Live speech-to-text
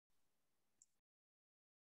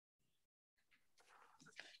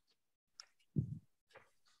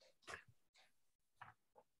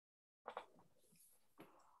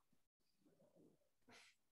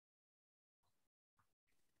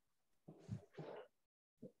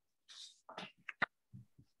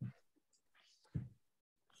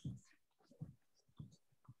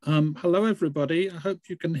Hello, everybody. I hope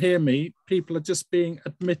you can hear me. People are just being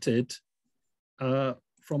admitted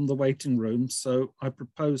from the waiting room. So I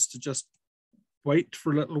propose to just wait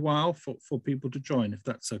for a little while for people to join, if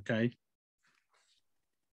that's okay.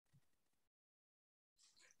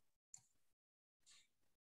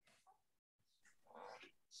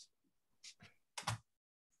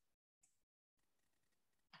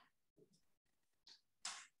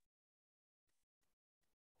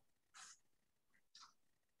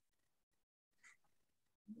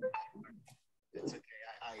 It's okay.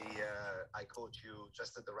 I caught you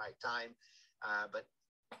just at the right time, but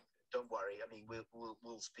don't worry. I mean,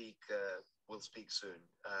 we'll speak soon.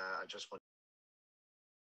 I just want.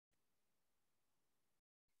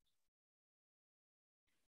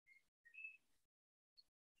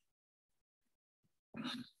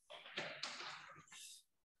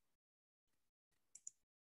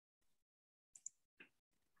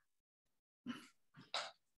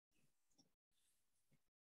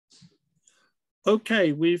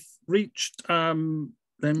 Okay, we've reached, let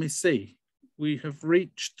me see, we have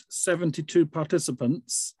reached 72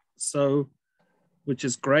 participants, so, which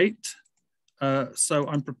is great. So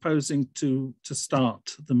I'm proposing to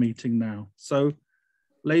start the meeting now. So,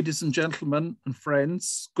 ladies and gentlemen and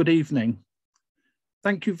friends, good evening.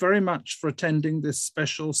 Thank you very much for attending this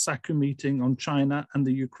special SACU meeting on China and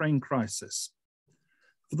the Ukraine crisis.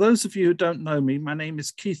 For those of you who don't know me, my name is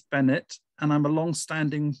Keith Bennett, and I'm a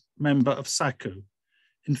long-standing member of SACU.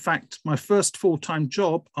 In fact, my first full-time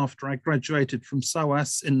job after I graduated from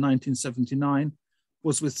SOAS in 1979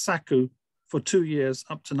 was with SACU for 2 years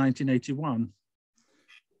up to 1981.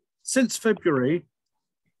 Since February,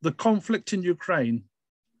 the conflict in Ukraine,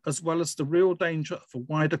 as well as the real danger of a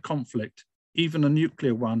wider conflict, even a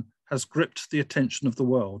nuclear one, has gripped the attention of the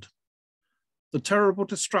world. The terrible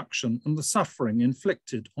destruction and the suffering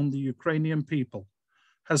inflicted on the Ukrainian people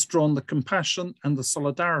has drawn the compassion and the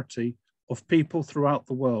solidarity of people throughout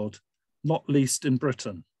the world, not least in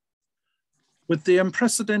Britain. With the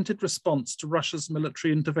unprecedented response to Russia's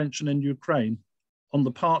military intervention in Ukraine on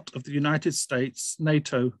the part of the United States,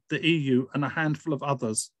 NATO, the EU, and a handful of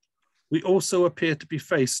others, we also appear to be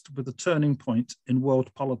faced with a turning point in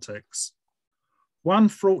world politics. One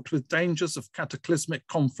fraught with dangers of cataclysmic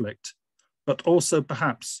conflict, but also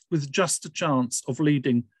perhaps with just a chance of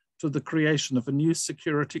leading to the creation of a new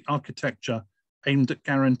security architecture aimed at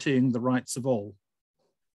guaranteeing the rights of all.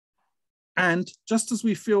 And just as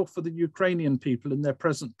we feel for the Ukrainian people in their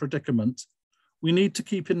present predicament, we need to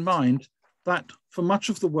keep in mind that for much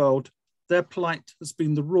of the world, their plight has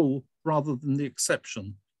been the rule rather than the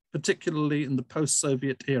exception, particularly in the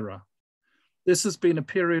post-Soviet era. This has been a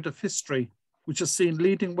period of history which has seen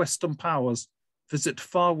leading Western powers visit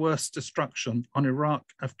far worse destruction on Iraq,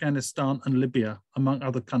 Afghanistan, and Libya, among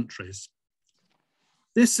other countries.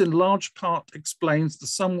 This in large part explains the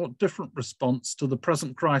somewhat different response to the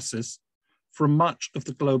present crisis from much of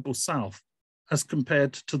the global South as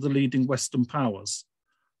compared to the leading Western powers.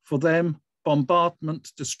 For them,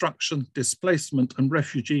 bombardment, destruction, displacement, and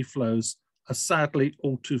refugee flows are sadly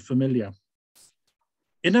all too familiar.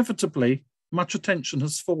 Inevitably, much attention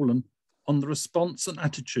has fallen on the response and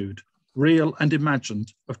attitude, real and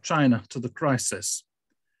imagined, of China to the crisis.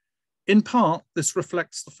 In part, this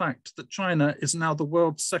reflects the fact that China is now the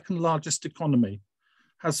world's second largest economy,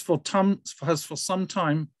 has for some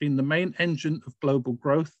time been the main engine of global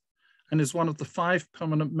growth, and is one of the 5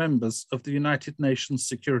 permanent members of the United Nations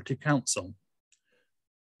Security Council.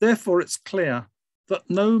 Therefore, it's clear that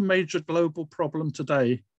no major global problem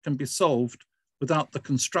today can be solved without the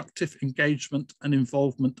constructive engagement and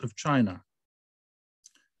involvement of China.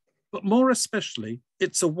 But more especially,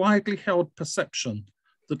 it's a widely held perception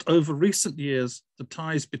that over recent years, the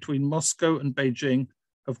ties between Moscow and Beijing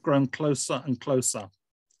have grown closer and closer.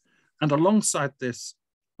 And alongside this,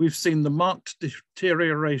 we've seen the marked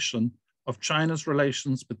deterioration of China's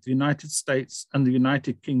relations with the United States and the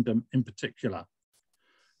United Kingdom in particular.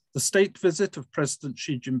 The state visit of President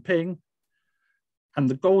Xi Jinping and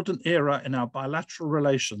the golden era in our bilateral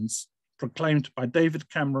relations, proclaimed by David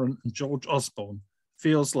Cameron and George Osborne,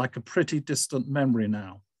 feels like a pretty distant memory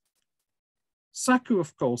now. SACU,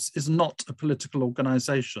 of course, is not a political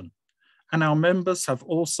organization, and our members have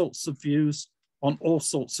all sorts of views on all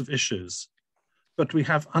sorts of issues, but we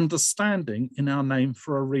have understanding in our name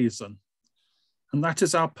for a reason, and that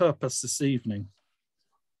is our purpose this evening.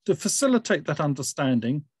 To facilitate that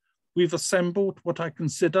understanding, we've assembled what I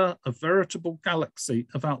consider a veritable galaxy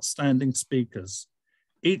of outstanding speakers,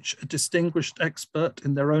 each a distinguished expert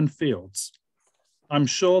in their own fields. I'm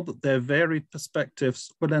sure that their varied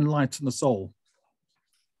perspectives will enlighten us all.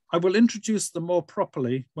 I will introduce them more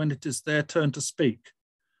properly when it is their turn to speak,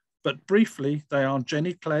 but briefly, they are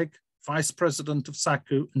Jenny Clegg, Vice President of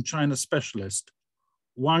SACU and China Specialist,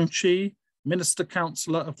 Wang Qi, Minister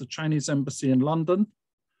Counselor of the Chinese Embassy in London,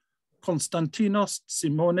 Konstantinos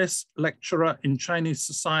Tsimonis, Lecturer in Chinese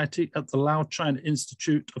Society at the Lao China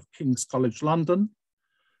Institute of King's College London,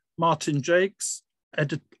 Martin Jacques,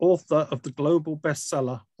 author of the global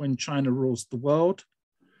bestseller When China Rules the World,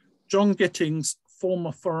 John Gittings,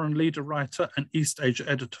 former foreign leader writer and East Asia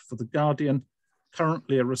editor for The Guardian,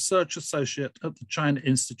 currently a research associate at the China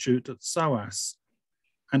Institute at SOAS.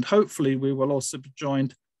 And hopefully we will also be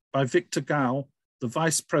joined by Victor Gao, the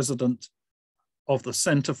Vice President of the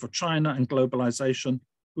Center for China and Globalization,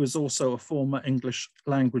 who is also a former English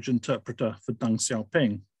language interpreter for Deng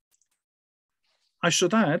Xiaoping. I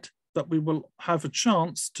should add that we will have a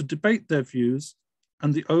chance to debate their views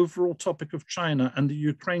and the overall topic of China and the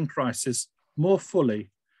Ukraine crisis more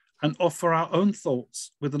fully and offer our own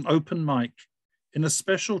thoughts with an open mic in a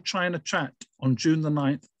special China chat on June the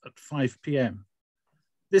 9th at 5 p.m.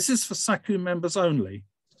 This is for SACU members only,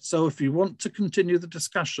 so if you want to continue the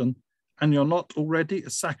discussion and you're not already a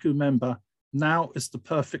SACU member, now is the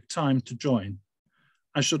perfect time to join.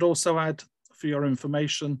 I should also add for your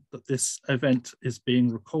information that this event is being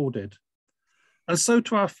recorded. And so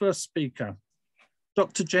to our first speaker.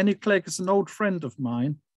 Dr. Jenny Clegg is an old friend of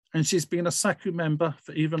mine, and she's been a SACU member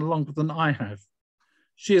for even longer than I have.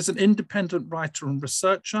 She is an independent writer and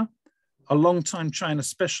researcher, a longtime China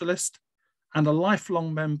specialist, and a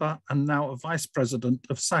lifelong member and now a vice president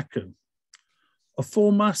of SACU. A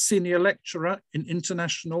former senior lecturer in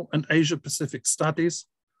international and Asia-Pacific studies,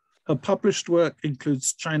 her published work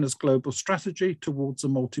includes China's Global Strategy Towards a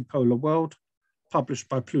Multipolar World, published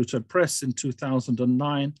by Pluto Press in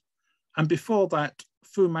 2009, and before that,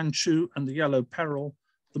 Fu Manchu and the Yellow Peril,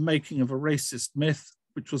 The Making of a Racist Myth,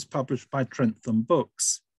 which was published by Trentham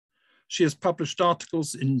Books. She has published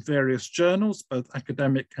articles in various journals, both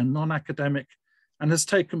academic and non-academic, and has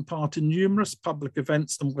taken part in numerous public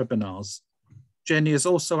events and webinars. Jenny is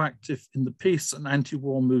also active in the peace and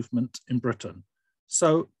anti-war movement in Britain.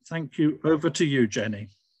 So thank you. Over to you, Jenny.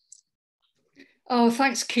 Oh,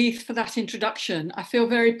 thanks, Keith, for that introduction. I feel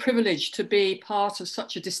very privileged to be part of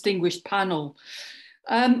such a distinguished panel.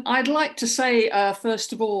 I'd like to say,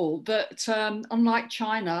 first of all, that unlike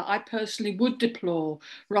China, I personally would deplore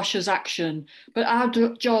Russia's action, but our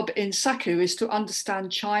job in SACU is to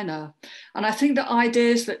understand China. And I think the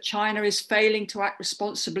ideas that China is failing to act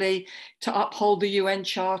responsibly, to uphold the UN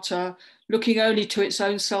Charter, looking only to its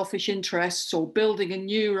own selfish interests, or building a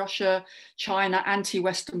new Russia-China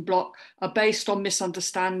anti-Western bloc are based on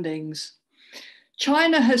misunderstandings.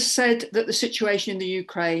 China has said that the situation in the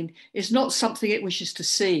Ukraine is not something it wishes to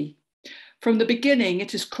see. From the beginning,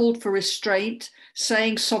 it has called for restraint,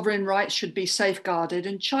 saying sovereign rights should be safeguarded.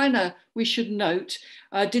 And China, we should note,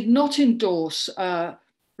 did not endorse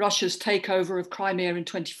Russia's takeover of Crimea in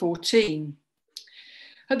 2014.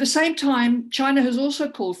 At the same time, China has also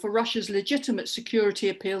called for Russia's legitimate security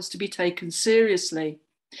appeals to be taken seriously.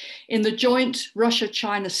 In the joint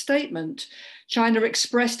Russia-China statement, China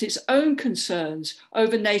expressed its own concerns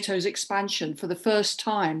over NATO's expansion for the first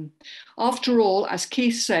time. After all, as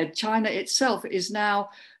Keith said, China itself is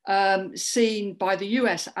now seen by the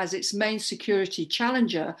US as its main security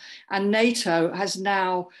challenger, and NATO has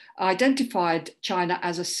now identified China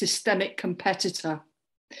as a systemic competitor.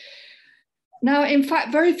 Now, in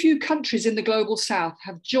fact, very few countries in the global south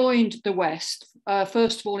have joined the West,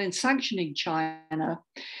 first of all in sanctioning China,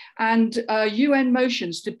 and UN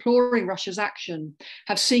motions deploring Russia's action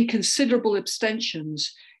have seen considerable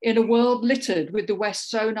abstentions. In a world littered with the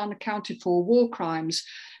West's own unaccounted for war crimes,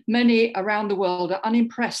 many around the world are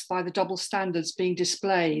unimpressed by the double standards being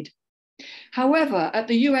displayed. However, at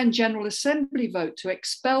the UN General Assembly vote to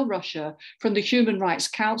expel Russia from the Human Rights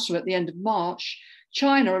Council at the end of March,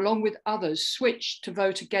 China, along with others, switched to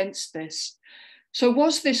vote against this. So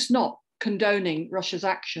was this not condoning Russia's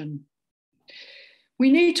action? We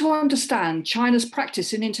need to understand China's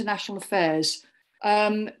practice in international affairs,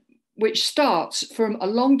 which starts from a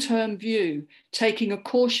long-term view, taking a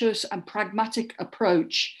cautious and pragmatic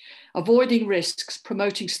approach, avoiding risks,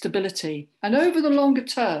 promoting stability. And over the longer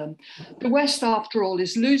term, the West, after all,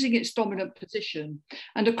 is losing its dominant position,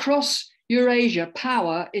 and across Eurasia,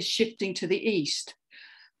 power is shifting to the east.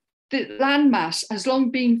 The landmass has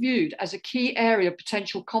long been viewed as a key area of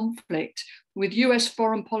potential conflict, with US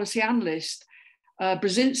foreign policy analyst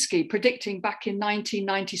Brzezinski predicting back in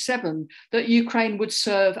 1997 that Ukraine would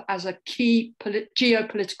serve as a key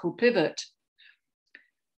geopolitical pivot.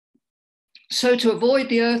 So to avoid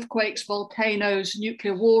the earthquakes, volcanoes,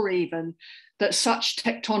 nuclear war even, that such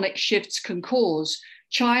tectonic shifts can cause,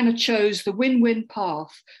 China chose the win-win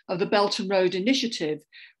path of the Belt and Road Initiative,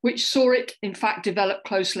 which saw it, in fact, develop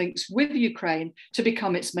close links with Ukraine to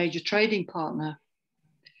become its major trading partner.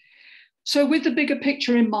 So with the bigger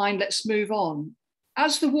picture in mind, let's move on.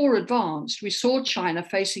 As the war advanced, we saw China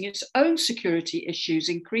facing its own security issues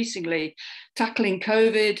increasingly, tackling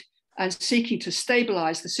COVID and seeking to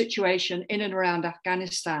stabilize the situation in and around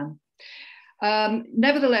Afghanistan.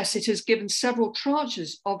 Nevertheless, it has given several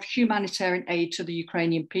tranches of humanitarian aid to the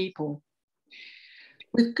Ukrainian people.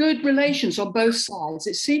 With good relations on both sides,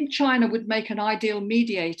 it seemed China would make an ideal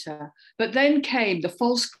mediator, but then came the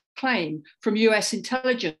false claim from US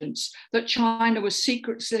intelligence that China was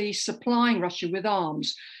secretly supplying Russia with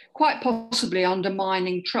arms, quite possibly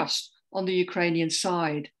undermining trust on the Ukrainian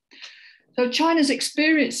side. So China's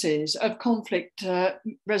experiences of conflict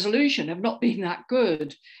resolution have not been that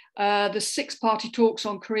good. The six-party talks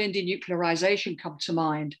on Korean denuclearization come to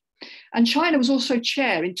mind. And China was also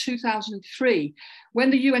chair in 2003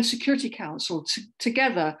 when the UN Security Council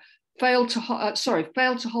failed to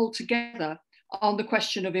hold together on the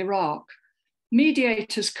question of Iraq.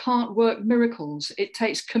 Mediators can't work miracles. It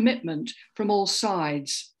takes commitment from all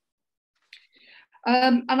sides.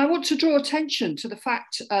 And I want to draw attention to the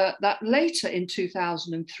fact that later in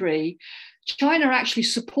 2003, China actually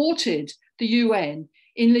supported the UN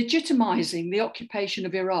in legitimizing the occupation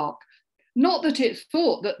of Iraq. Not that it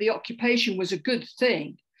thought that the occupation was a good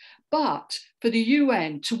thing, but for the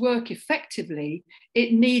UN to work effectively,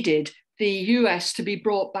 it needed the US to be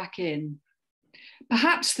brought back in.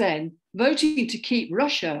 Perhaps then, voting to keep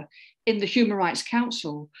Russia in the Human Rights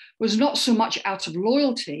Council was not so much out of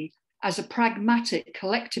loyalty as a pragmatic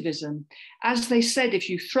collectivism. As they said, if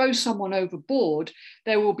you throw someone overboard,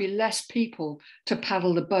 there will be less people to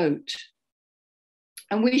paddle the boat.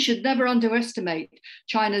 And we should never underestimate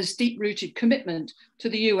China's deep-rooted commitment to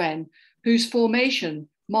the UN, whose formation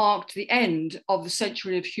marked the end of the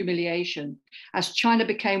century of humiliation, as China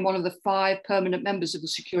became one of the 5 permanent members of the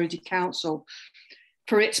Security Council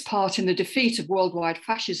for its part in the defeat of worldwide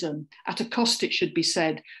fascism, at a cost, it should be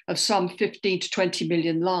said, of some 15 to 20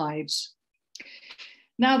 million lives.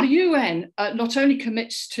 Now, the UN not only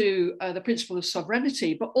commits to the principle of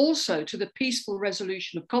sovereignty, but also to the peaceful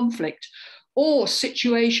resolution of conflict or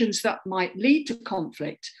situations that might lead to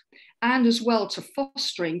conflict, and as well to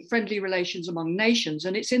fostering friendly relations among nations.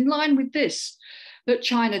 And it's in line with this that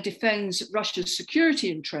China defends Russia's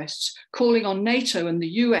security interests, calling on NATO and the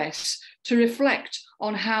US to reflect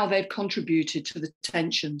on how they've contributed to the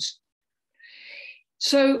tensions.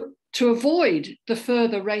 So to avoid the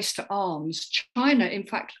further race to arms, China, in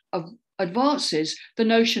fact, advances the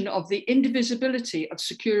notion of the indivisibility of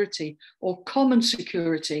security or common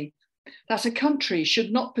security, that a country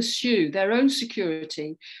should not pursue their own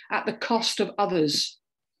security at the cost of others.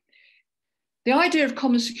 The idea of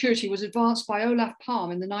common security was advanced by Olaf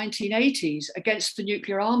Palme in the 1980s against the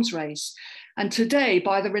nuclear arms race, and today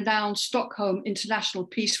by the renowned Stockholm International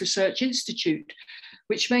Peace Research Institute,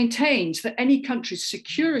 which maintains that any country's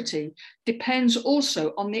security depends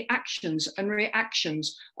also on the actions and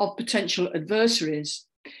reactions of potential adversaries.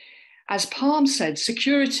 As Palme said,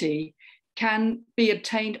 security can be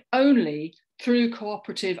obtained only through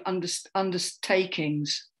cooperative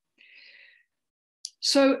undertakings.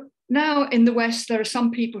 So now in the West, there are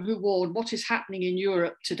some people who warn what is happening in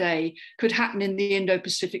Europe today could happen in the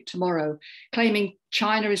Indo-Pacific tomorrow, claiming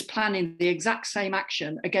China is planning the exact same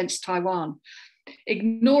action against Taiwan,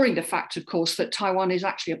 ignoring the fact, of course, that Taiwan is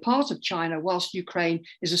actually a part of China whilst Ukraine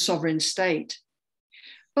is a sovereign state.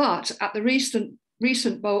 But at the recent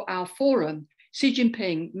Boao Forum, Xi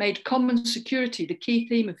Jinping made common security the key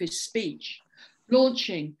theme of his speech.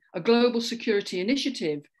 Launching a global security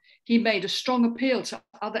initiative, he made a strong appeal to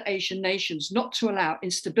other Asian nations not to allow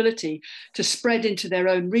instability to spread into their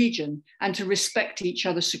own region and to respect each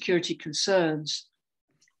other's security concerns.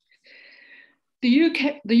 The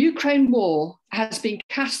Ukraine war has been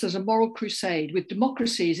cast as a moral crusade, with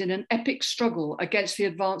democracies in an epic struggle against the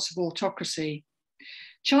advance of autocracy.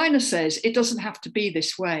 China says it doesn't have to be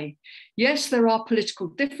this way. Yes, there are political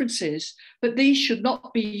differences, but these should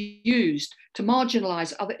not be used to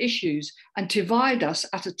marginalize other issues and divide us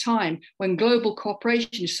at a time when global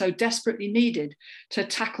cooperation is so desperately needed to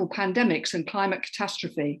tackle pandemics and climate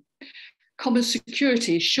catastrophe. Common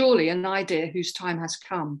security is surely an idea whose time has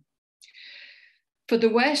come. For the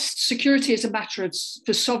West, security is a matter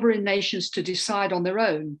for sovereign nations to decide on their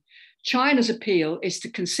own. China's appeal is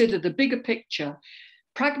to consider the bigger picture.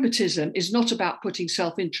 Pragmatism is not about putting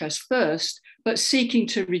self-interest first, but seeking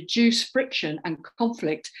to reduce friction and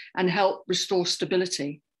conflict and help restore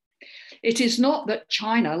stability. It is not that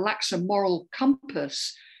China lacks a moral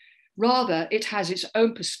compass, Rather, it has its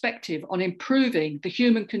own perspective on improving the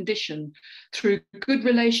human condition through good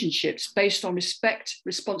relationships based on respect,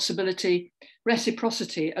 responsibility,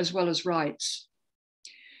 reciprocity, as well as rights.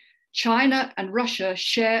 China and Russia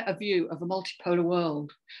share a view of a multipolar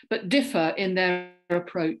world, but differ in their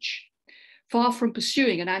approach. Far from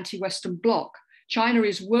pursuing an anti-Western bloc, China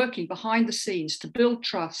is working behind the scenes to build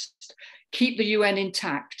trust, keep the UN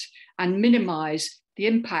intact, and minimize the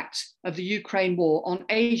impact of the Ukraine war on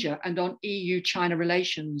Asia and on EU-China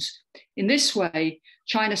relations. In this way,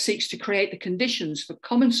 China seeks to create the conditions for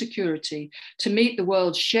common security to meet the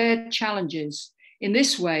world's shared challenges. In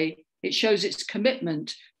this way, it shows its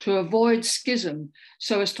commitment to avoid schism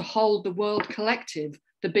so as to hold the world collective,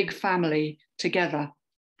 the big family, together.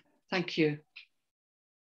 Thank you.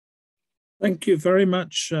 Thank you very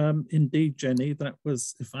much indeed, Jenny. That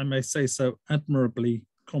was, if I may say so, admirably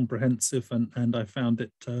comprehensive, and I found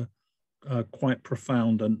it quite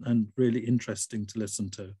profound and really interesting to listen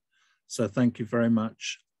to. So thank you very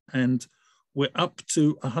much. And we're up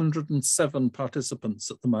to 107 participants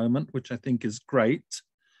at the moment, which I think is great.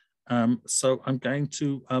 So I'm going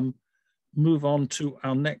to move on to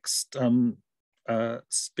our next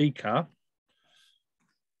speaker.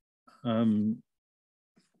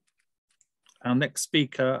 Our next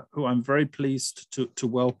speaker, who I'm very pleased to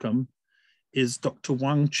welcome, is Dr.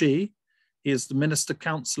 Wang Qi. He is the Minister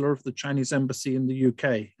Counselor of the Chinese Embassy in the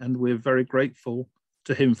UK, and we're very grateful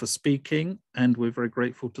to him for speaking, and we're very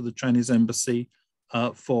grateful to the Chinese Embassy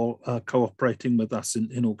for cooperating with us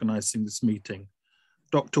in organizing this meeting.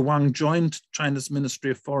 Dr. Wang joined China's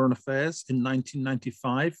Ministry of Foreign Affairs in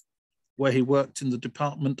 1995, where he worked in the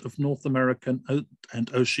Department of North American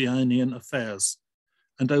and Oceanian Affairs.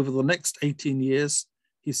 And over the next 18 years,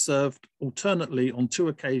 he served alternately on 2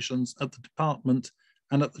 occasions at the department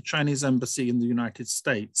and at the Chinese Embassy in the United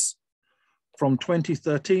States. From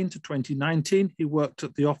 2013 to 2019, he worked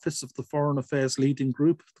at the Office of the Foreign Affairs Leading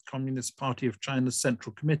Group of the Communist Party of China's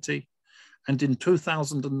Central Committee. And in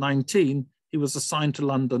 2019, he was assigned to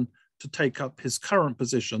London to take up his current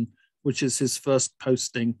position, which is his first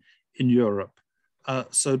posting in Europe.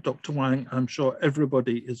 So Dr. Wang, I'm sure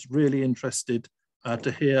everybody is really interested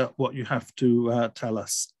to hear what you have to tell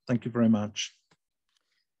us. Thank you very much.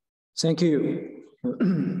 Thank you.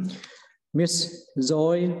 Ms.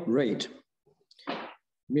 Zoe Reid,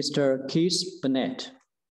 Mr. Keith Bennett,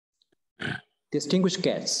 distinguished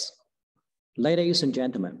guests, ladies and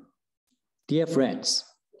gentlemen, dear friends,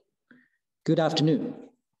 good afternoon.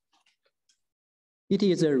 It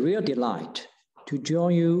is a real delight to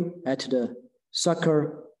join you at the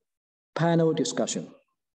SACU panel discussion.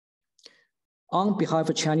 On behalf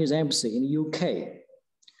of Chinese Embassy in the UK,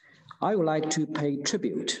 I would like to pay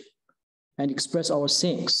tribute and express our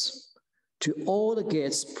thanks to all the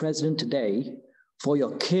guests present today for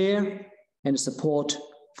your care and support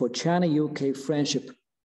for China-UK friendship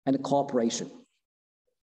and cooperation.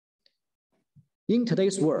 In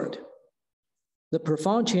today's world, the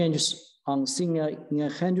profound changes unseen in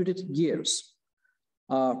 100 years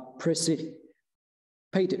are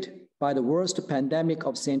precipitated by the worst pandemic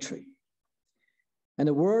of the century. And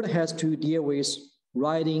the world has to deal with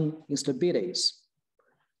rising instabilities,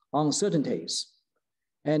 uncertainties,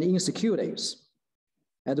 and insecurities,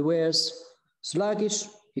 as well as sluggish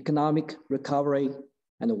economic recovery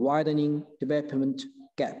and widening development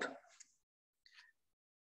gap.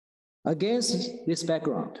 Against this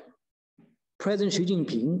background, President Xi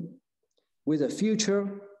Jinping, with the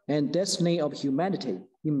future and destiny of humanity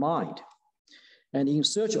in mind, and in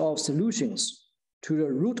search of solutions to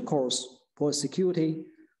the root cause for security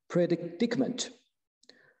predicament,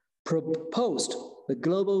 proposed the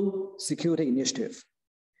Global Security Initiative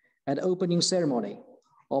at the opening ceremony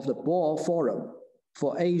of the Boao Forum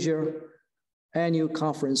for Asia Annual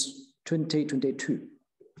Conference 2022.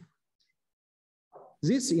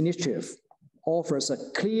 This initiative offers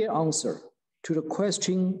a clear answer to the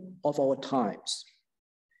question of our times.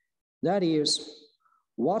 That is,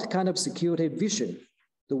 what kind of security vision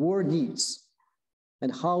the world needs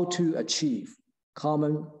and how to achieve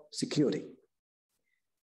common security.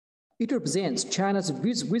 It represents China's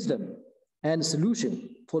wisdom and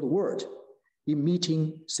solution for the world in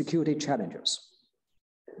meeting security challenges.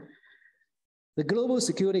 The Global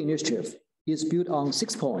Security Initiative is built on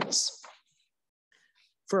 6 points.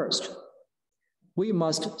 First, we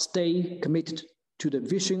must stay committed to the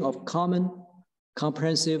vision of common,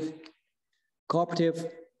 comprehensive, cooperative,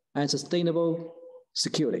 and sustainable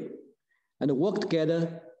security, and work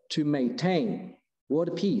together to maintain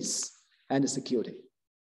world peace and security.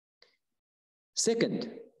 Second,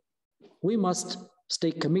 we must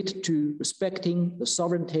stay committed to respecting the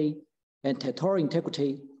sovereignty and territorial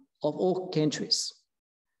integrity of all countries,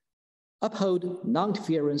 uphold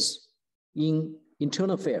non-interference in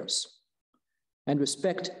internal affairs, and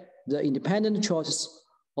respect the independent choices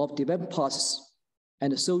of development processes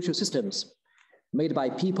and social systems made by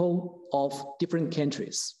people of different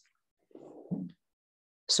countries.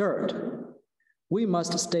 Third, we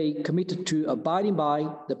must stay committed to abiding by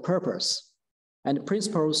the purpose and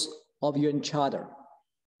principles of UN Charter,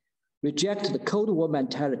 reject the Cold War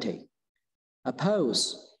mentality,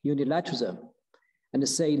 oppose unilateralism, and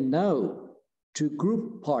say no to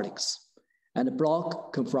group politics and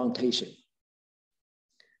bloc confrontation.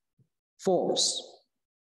 Fourth,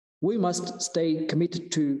 we must stay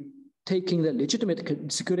committed to taking the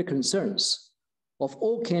legitimate security concerns of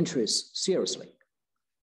all countries seriously,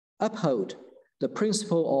 uphold the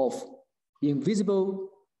principle of invisible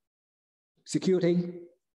security,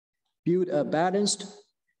 build a balanced,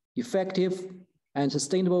 effective, and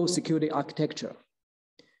sustainable security architecture,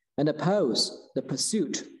 and oppose the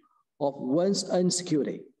pursuit of one's own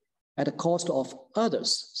security at the cost of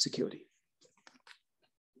others' security.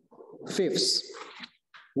 Fifth,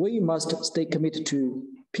 we must stay committed to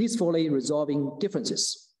peacefully resolving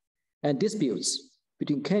differences and disputes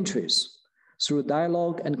between countries through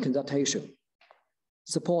dialogue and consultation,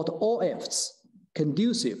 support all efforts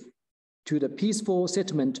conducive to the peaceful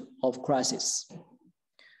settlement of crises,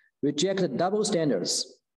 reject double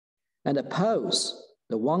standards, and oppose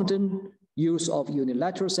the wanton use of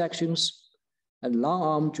unilateral sanctions and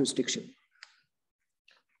long-arm jurisdiction.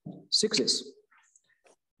 Sixth,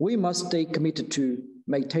 we must stay committed to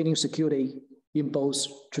maintaining security in both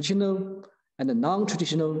traditional and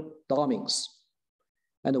non-traditional domains,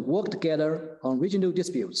 and work together on regional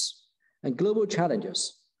disputes and global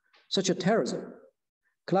challenges such as terrorism,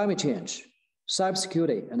 climate change,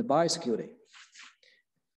 cybersecurity, and biosecurity.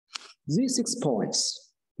 These 6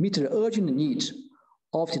 points meet the urgent need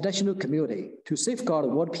of the international community to safeguard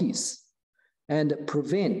world peace and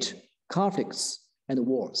prevent conflicts and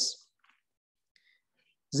wars.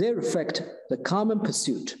 They reflect the common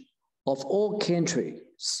pursuit of all countries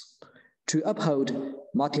to uphold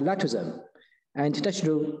multilateralism and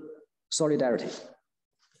international solidarity,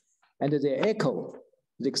 and they echo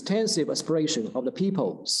the extensive aspiration of the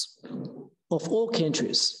peoples of all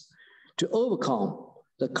countries to overcome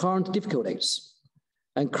the current difficulties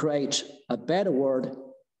and create a better world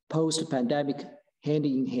post-pandemic hand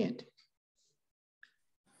in hand.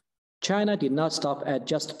 China did not stop at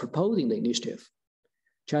just proposing the initiative.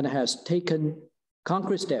 China has taken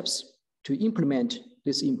concrete steps to implement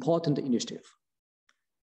this important initiative.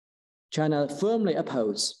 China firmly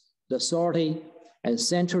upholds the authority and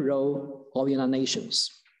central role of the United Nations.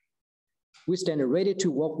 We stand ready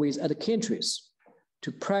to work with other countries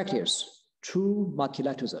to practice true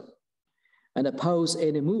multilateralism and oppose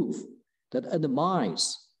any move that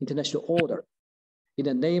undermines international order in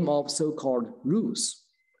the name of so-called rules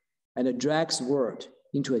and drags the world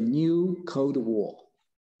into a new Cold War.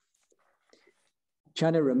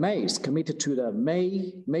 China remains committed to the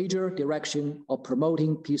major direction of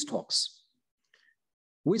promoting peace talks.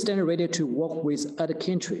 We stand ready to work with other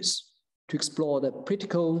countries to explore the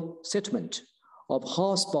political settlement of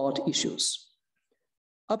hotspot issues,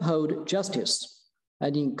 uphold justice,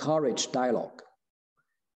 and encourage dialogue.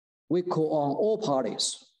 We call on all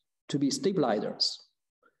parties to be stabilizers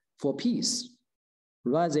for peace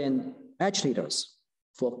rather than agitators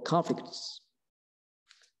for conflicts.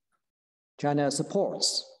 China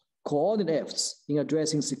supports coordinated efforts in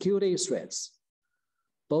addressing security threats,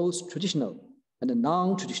 both traditional and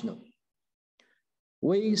non-traditional.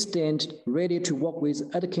 We stand ready to work with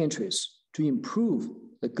other countries to improve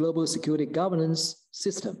the global security governance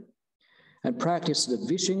system and practice the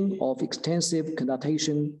vision of extensive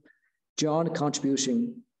consultation, joint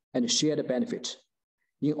contribution, and shared benefit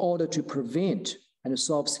in order to prevent and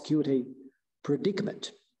solve security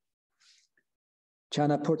predicament.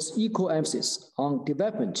 China puts equal emphasis on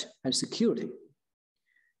development and security.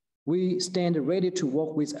 We stand ready to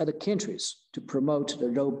work with other countries to promote the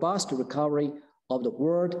robust recovery of the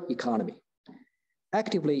world economy,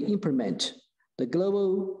 actively implement the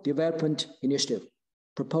Global Development Initiative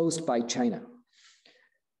proposed by China,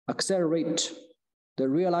 accelerate the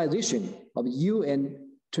realization of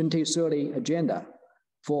UN 2030 Agenda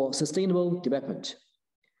for Sustainable Development,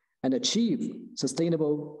 and achieve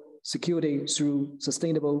sustainable security through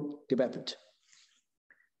sustainable development.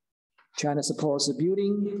 China supports the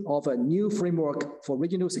building of a new framework for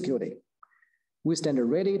regional security. We stand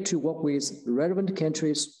ready to work with relevant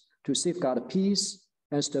countries to safeguard peace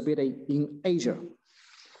and stability in Asia,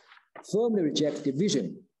 firmly reject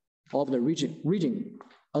division of the region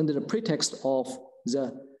under the pretext of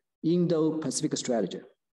the Indo-Pacific strategy,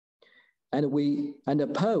 and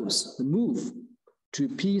oppose the move to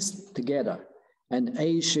piece together an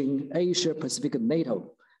Asia-Pacific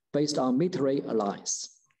NATO based on military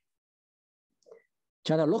alliance.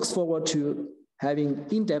 China looks forward to having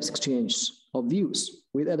in-depth exchange of views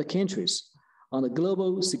with other countries on the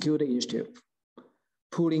global security initiative,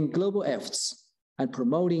 pooling global efforts and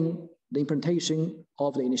promoting the implementation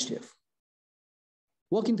of the initiative.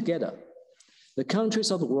 Working together, the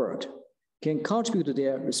countries of the world can contribute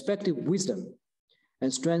their respective wisdom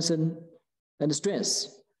and strengths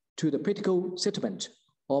to the political settlement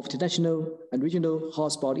of international and regional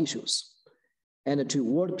hotspot issues and to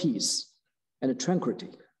world peace and tranquility.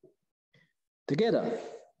 Together,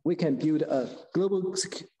 we can build a global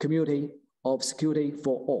community of security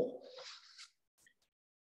for all.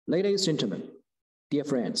 Ladies and gentlemen, dear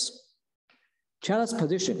friends, China's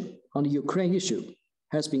position on the Ukraine issue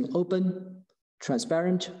has been open,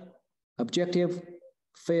 transparent, objective,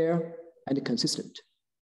 fair, and consistent.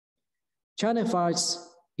 China finds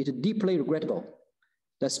it deeply regrettable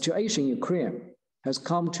that the situation in Ukraine has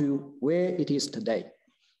come to where it is today.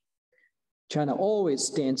 China always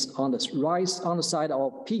stands on the side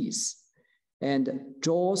of peace and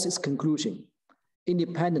draws its conclusion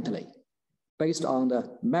independently based on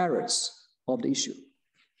the merits of the issue.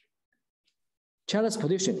 China's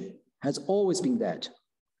position has always been that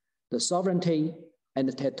the sovereignty and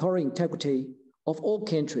the territorial integrity of all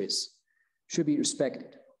countries should be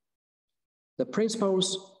respected. The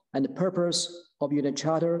principles and the purpose of the UN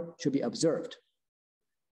Charter should be observed.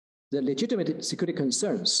 The legitimate security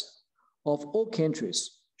concerns of all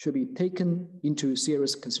countries should be taken into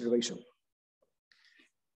serious consideration.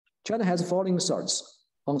 China has the following thoughts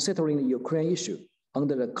on settling the Ukraine issue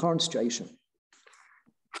under the current situation.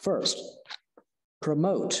 First,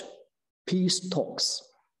 promote peace talks.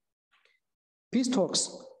 Peace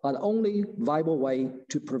talks are the only viable way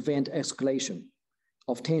to prevent escalation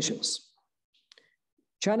of tensions.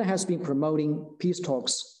 China has been promoting peace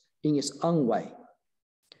talks in its own way.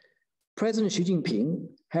 President Xi Jinping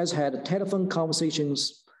has had telephone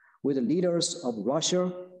conversations with the leaders of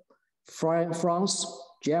Russia, France,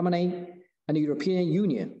 Germany, and the European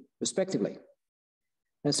Union, respectively.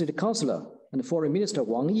 And State Councilor and Foreign Minister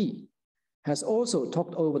Wang Yi has also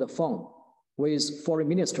talked over the phone with foreign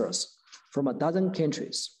ministers from a dozen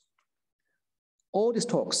countries. All these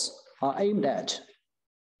talks are aimed at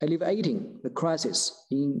alleviating the crisis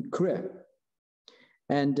in Korea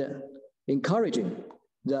and encouraging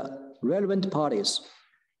the relevant parties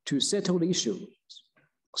to settle the issue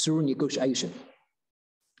through negotiation.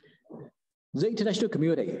 The international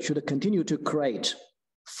community should continue to create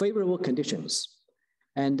favorable conditions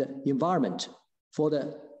and environment for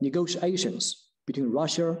the negotiations between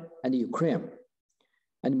Russia and Ukraine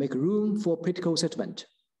and make room for political settlement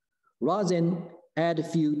rather than add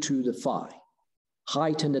fuel to the fire,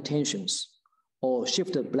 heighten the tensions, or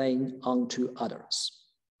shift the blame onto others.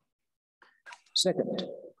 Second,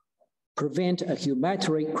 prevent a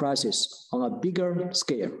humanitarian crisis on a bigger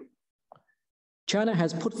scale. China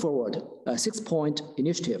has put forward a 6-point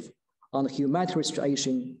initiative on the humanitarian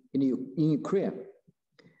situation in Ukraine.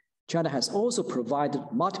 China has also provided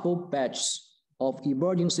multiple batches of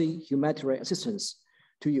emergency humanitarian assistance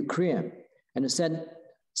to Ukraine and sent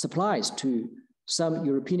supplies to some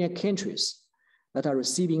European countries that are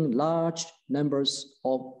receiving large numbers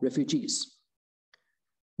of refugees.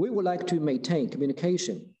 We would like to maintain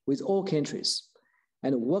communication with all countries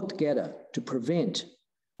and work together to prevent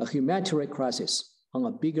a humanitarian crisis on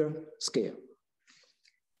a bigger scale.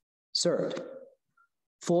 Third,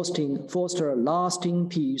 foster lasting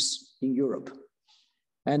peace in Europe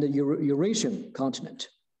and the Eurasian continent.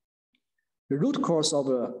 The root cause of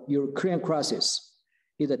the Ukraine crisis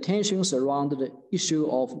is the tensions around the issue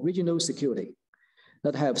of regional security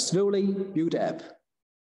that have slowly built up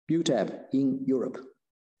in Europe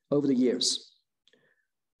over the years.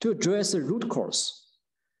 To address the root cause,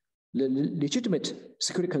 the legitimate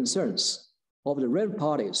security concerns of the relevant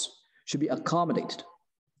parties should be accommodated.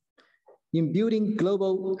 In building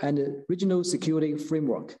global and regional security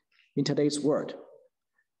framework in today's world,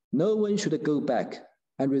 no one should go back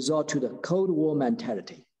and resort to the Cold War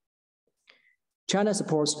mentality. China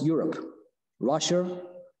supports Europe, Russia,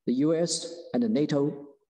 the US, and NATO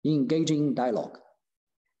in engaging dialogue,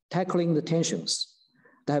 tackling the tensions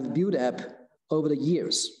that have built up over the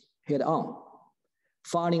years head on,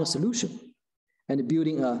 finding a solution, and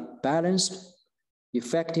building a balanced,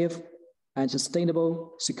 effective, and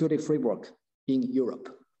sustainable security framework in Europe.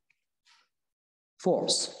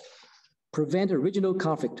 Fourth, prevent a regional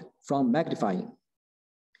conflict from magnifying.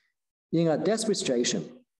 In a desperate situation,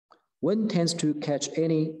 one tends to catch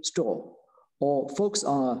any straw or focus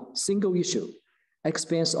on a single issue at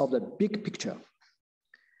expense of the big picture.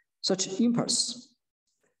 Such impulse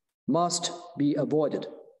must be avoided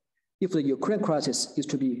if the Ukraine crisis is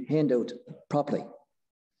to be handled properly.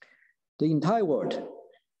 The entire world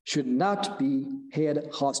should not be held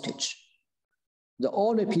hostage. The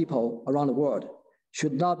ordinary people around the world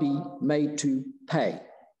should not be made to pay.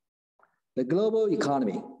 The global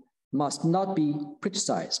economy must not be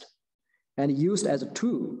criticized and used as a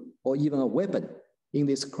tool or even a weapon in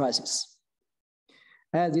this crisis,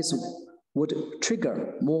 as this would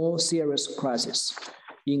trigger more serious crises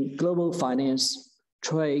in global finance,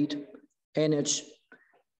 trade, energy,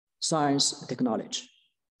 science, and technology,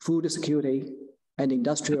 food security, and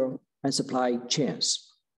industrial and supply chains.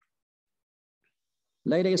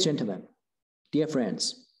 Ladies and gentlemen, dear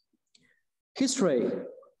friends, history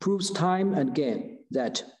proves time and again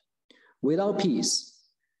that without peace,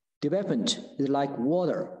 development is like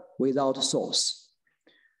water without source.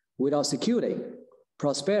 Without security,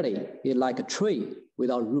 prosperity is like a tree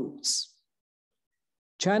without roots.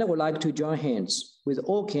 China would like to join hands with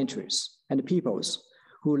all countries and peoples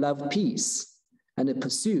who love peace and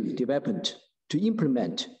pursue development to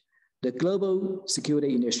implement the Global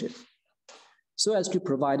Security Initiative, so as to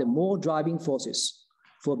provide more driving forces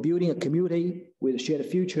for building a community with a shared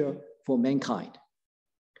future for mankind.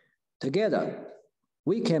 Together,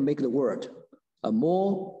 we can make the world a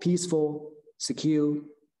more peaceful, secure,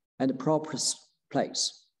 and prosperous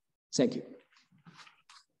place. Thank you.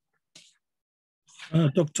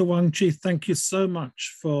 Dr. Wang Qi, thank you so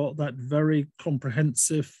much for that very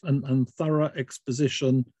comprehensive and thorough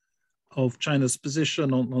exposition of China's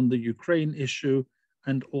position on the Ukraine issue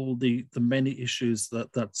and all the many issues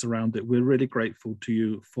that surround it. We're really grateful to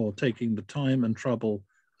you for taking the time and trouble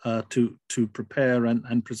to prepare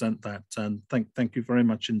and present that. And thank you very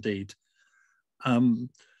much indeed.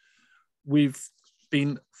 We've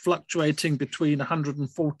been fluctuating between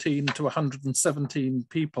 114 to 117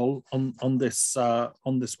 people on this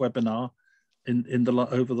webinar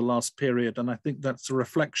over the last period, and I think that's a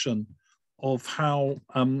reflection of how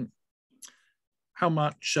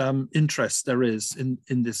much interest there is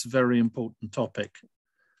in this very important topic.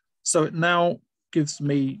 So it now gives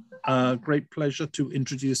me great pleasure to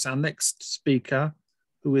introduce our next speaker,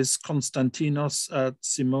 who is Konstantinos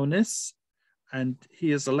Tsimonis, and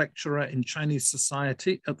he is a lecturer in Chinese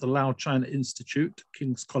society at the Lao China Institute,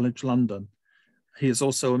 King's College London. He is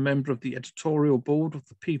also a member of the editorial board of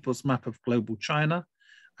the People's Map of Global China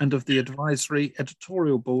and of the advisory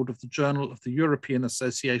editorial board of the Journal of the European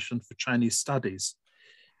Association for Chinese Studies.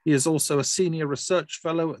 He is also a senior research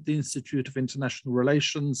fellow at the Institute of International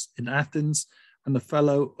Relations in Athens and a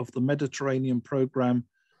fellow of the Mediterranean Program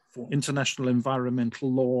for International Environmental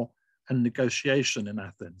Law and Negotiation in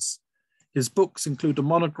Athens. His books include a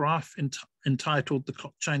monograph entitled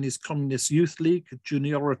The Chinese Communist Youth League,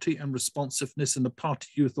 Juniority and Responsiveness in the Party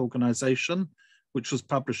Youth Organization, which was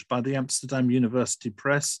published by the Amsterdam University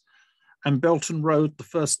Press, and Belt and Road, the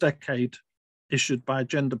First Decade, issued by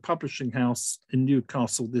Agenda Publishing House in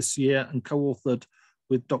Newcastle this year and co-authored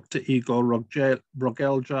with Dr. Igor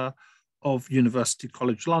Rogelja of University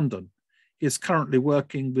College London. He is currently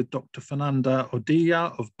working with Dr. Fernanda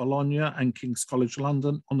Odilla of Bologna and King's College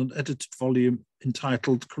London on an edited volume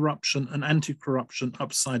entitled Corruption and Anti-Corruption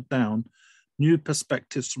Upside Down, New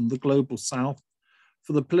Perspectives from the Global South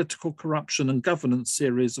for the Political Corruption and Governance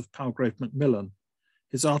series of Palgrave Macmillan.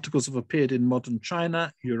 His articles have appeared in Modern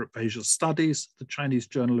China, Europe-Asia Studies, the Chinese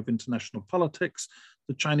Journal of International Politics,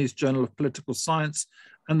 the Chinese Journal of Political Science,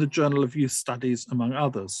 and the Journal of Youth Studies, among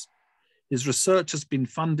others. His research has been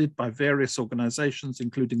funded by various organizations,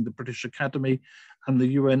 including the British Academy and the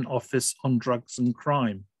UN Office on Drugs and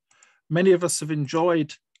Crime. Many of us have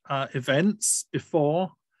enjoyed events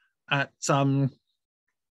before at the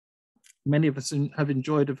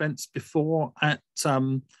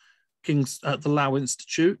Lao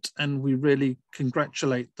Institute, and we really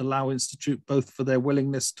congratulate the Lao Institute both for their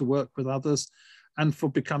willingness to work with others and for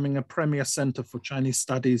becoming a premier center for Chinese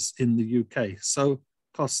studies in the UK. So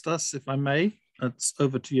Kostas, if I may, it's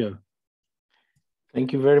over to you.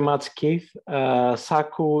 Thank you very much, Keith.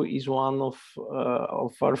 SACU is one of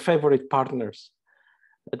our favorite partners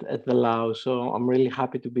at the Lao, so I'm really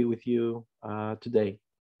happy to be with you today.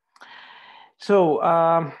 So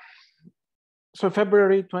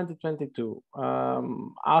February 2022,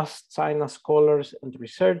 as China scholars and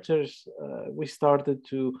researchers, we started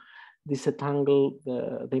to disentangle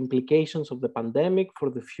the implications of the pandemic for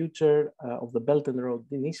the future of the Belt and Road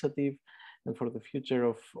Initiative and for the future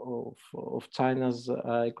of China's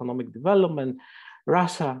economic development.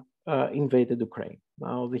 Russia invaded Ukraine.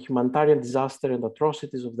 Now, the humanitarian disaster and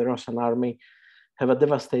atrocities of the Russian army have a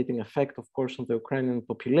devastating effect, of course, on the Ukrainian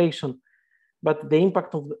population, but the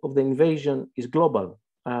impact of the invasion is global,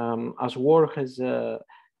 as war has a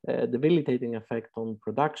debilitating effect on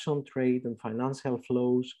production, trade, and financial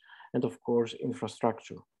flows, and of course,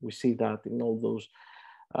 infrastructure. We see that in all those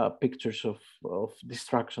pictures of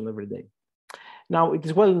destruction every day. Now, it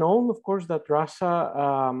is well known, of course, that Russia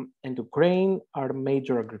and Ukraine are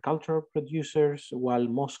major agricultural producers, while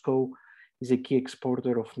Moscow is a key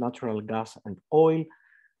exporter of natural gas and oil,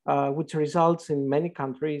 which results in many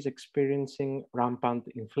countries experiencing rampant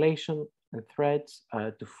inflation and threats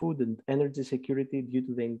to food and energy security due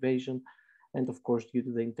to the invasion, and of course, due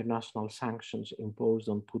to the international sanctions imposed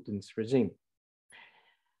on Putin's regime.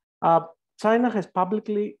 China has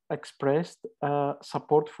publicly expressed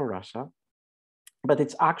support for Russia, but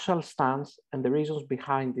its actual stance and the reasons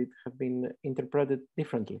behind it have been interpreted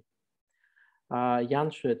differently. Yan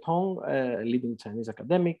Xuetong, a leading Chinese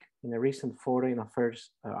academic, in a recent Foreign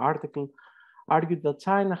Affairs article, argued that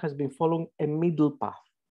China has been following a middle path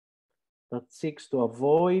that seeks to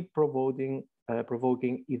avoid provoking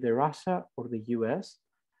either Russia or the US.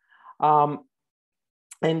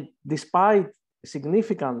 And despite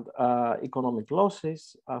significant economic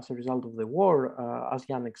losses as a result of the war, as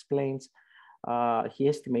Yan explains, he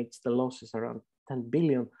estimates the losses around 10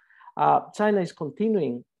 billion. China is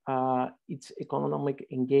continuing its economic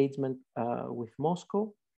engagement with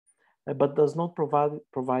Moscow, but does not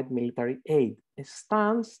provide military aid, a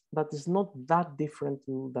stance that is not that different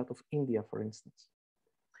to that of India, for instance.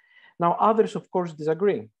 Now, others, of course,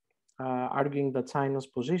 disagree, arguing that China's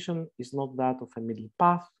position is not that of a middle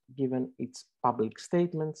path, given its public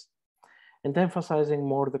statements, and emphasizing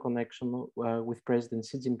more the connection with President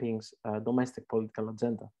Xi Jinping's domestic political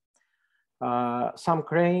agenda. Sam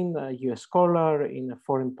Crane, a US scholar, in a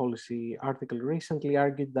foreign policy article recently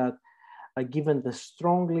argued that given the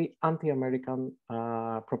strongly anti-American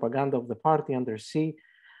propaganda of the party under Xi,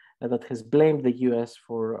 that has blamed the US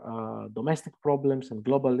for domestic problems and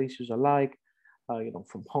global issues alike,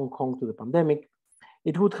 from Hong Kong to the pandemic,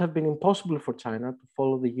 it would have been impossible for China to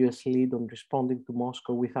follow the US lead on responding to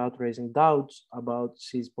Moscow without raising doubts about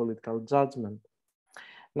Xi's political judgment.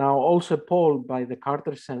 Now, also a poll by the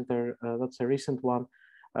Carter Center, that's a recent one,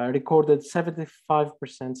 recorded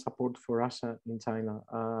 75% support for Russia in China,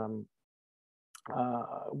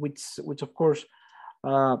 which of course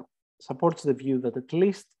supports the view that at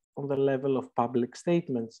least on the level of public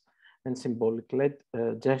statements and symbolic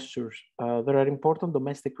gestures, there are important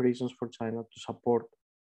domestic reasons for China to support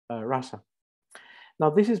Russia. Now,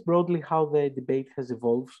 this is broadly how the debate has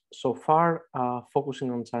evolved so far,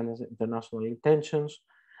 focusing on China's international intentions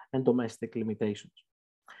and domestic limitations.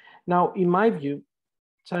 Now, in my view,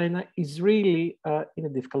 China is really in a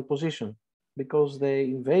difficult position because the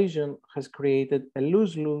invasion has created a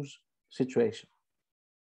lose-lose situation.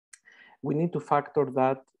 We need to factor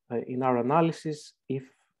that in our analysis if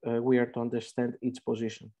we are to understand its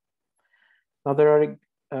position. Now, there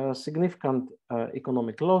are significant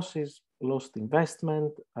economic losses, lost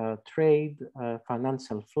investment, trade,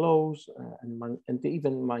 financial flows, and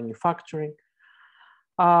even manufacturing.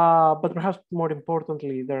 But perhaps more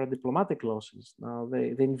importantly, there are diplomatic losses. Now,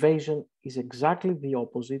 the invasion is exactly the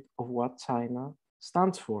opposite of what China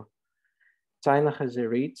stands for. China has a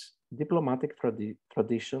rich diplomatic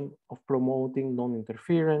tradition of promoting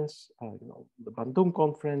non-interference, the Bandung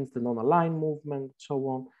Conference, the non-aligned movement, so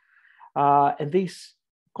on. And this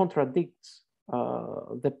contradicts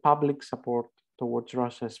the public support towards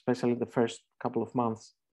Russia, especially the first couple of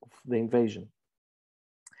months of the invasion.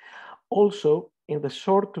 Also, in the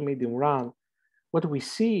short to medium run, what we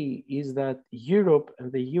see is that Europe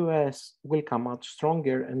and the US will come out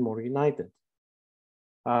stronger and more united.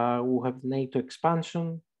 We have NATO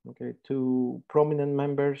expansion. Okay, two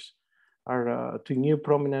new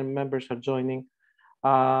prominent members are joining.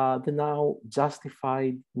 The now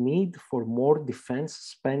justified need for more defense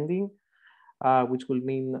spending, which will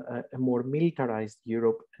mean a more militarized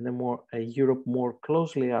Europe and a Europe more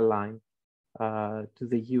closely aligned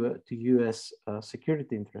to US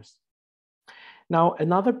security interests. Now,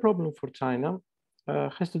 another problem for China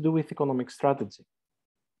has to do with economic strategy.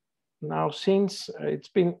 Now, since it's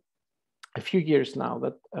been a few years now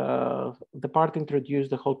that the party introduced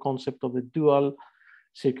the whole concept of the dual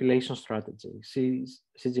circulation strategy, Xi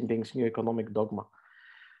Jinping's new economic dogma,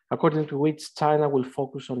 according to which China will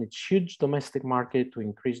focus on its huge domestic market to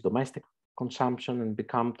increase domestic consumption and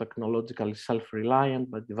become technologically self-reliant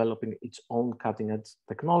by developing its own cutting-edge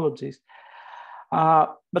technologies.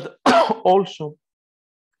 But also,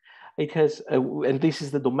 it has, and this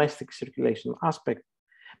is the domestic circulation aspect,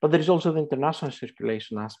 But there is also the international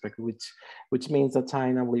circulation aspect, which means that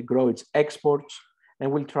China will grow its exports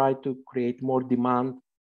and will try to create more demand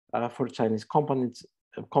for Chinese companies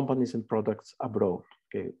and products abroad.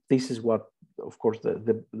 Okay, this is what, of course,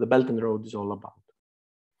 the Belt and Road is all about.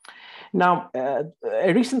 Now,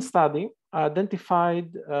 a recent study identified,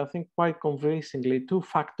 I think quite convincingly, two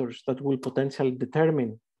factors that will potentially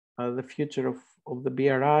determine the future of the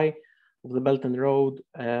BRI, of the Belt and Road,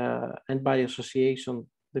 and by association,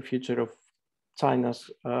 the future of China's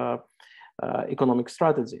economic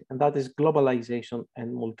strategy, and that is globalization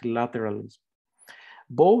and multilateralism.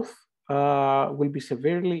 Both will be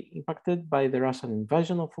severely impacted by the Russian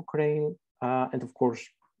invasion of Ukraine and, of course,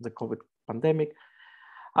 the COVID pandemic.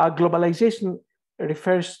 Globalization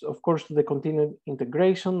refers, of course, to the continued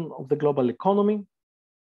integration of the global economy.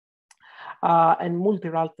 And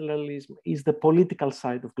multilateralism is the political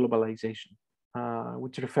side of globalization,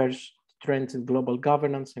 which refers to trends in global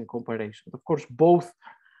governance and cooperation. Of course, both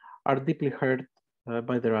are deeply hurt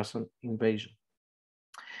by the Russian invasion.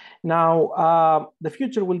 Now, the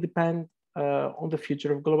future will depend on the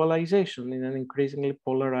future of globalization in an increasingly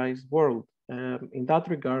polarized world. In that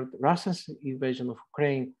regard, Russia's invasion of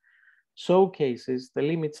Ukraine showcases the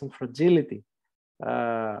limits and fragility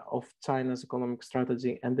of China's economic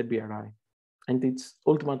strategy and the BRI, and its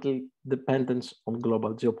ultimately dependence on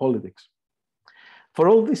global geopolitics. For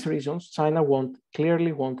all these reasons, China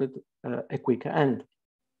clearly wanted a quick end.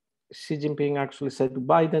 Xi Jinping actually said to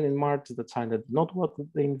Biden in March that China did not want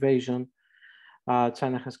the invasion.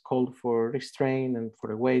 China has called for restraint and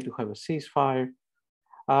for a way to have a ceasefire.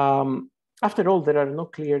 After all, there are no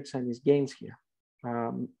clear Chinese gains here.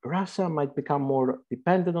 Russia might become more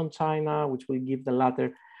dependent on China, which will give the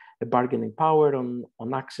latter a bargaining power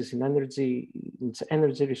on access in its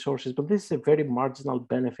energy resources, but this is a very marginal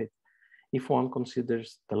benefit if one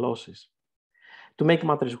considers the losses. To make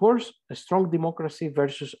matters worse, a strong democracy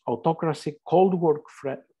versus autocracy Cold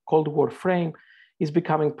War frame is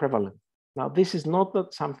becoming prevalent. Now, this is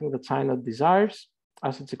not something that China desires,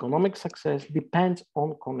 as its economic success depends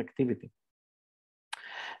on connectivity.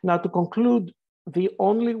 Now, to conclude, the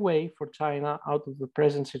only way for China out of the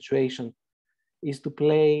present situation is to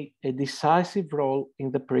play a decisive role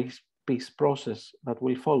in the peace process that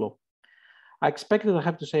will follow. I expected, I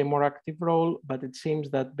have to say, a more active role, but it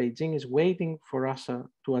seems that Beijing is waiting for Russia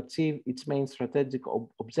to achieve its main strategic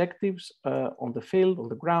objectives on the field, on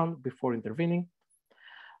the ground, before intervening.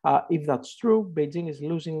 If that's true, Beijing is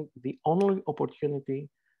losing the only opportunity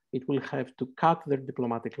it will have to cut their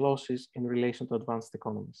diplomatic losses in relation to advanced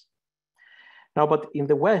economies. Now, but in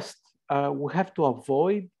the West, we have to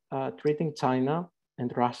avoid treating China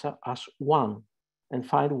and Russia as one and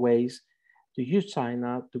find ways to use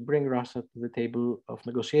China to bring Russia to the table of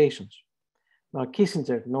negotiations. Now,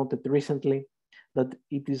 Kissinger noted recently that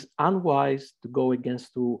it is unwise to go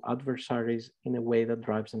against two adversaries in a way that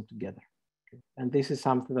drives them together. And this is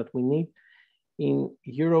something that we need in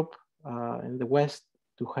Europe and the West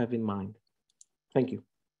to have in mind. Thank you.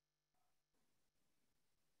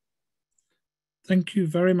 Thank you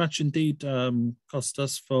very much indeed,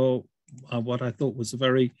 Kostas, for what I thought was a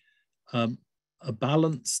very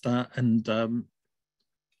balanced and a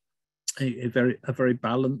very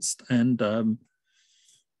balanced and a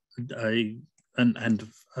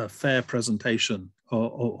fair presentation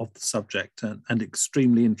of the subject and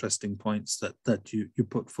extremely interesting points that you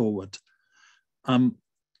put forward.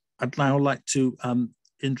 I'd now like to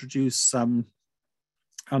introduce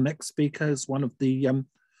our next speaker as one of the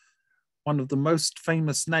most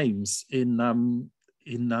famous names in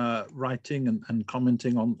writing and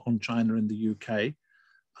commenting on China in the UK.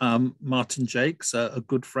 Martin Jacques, a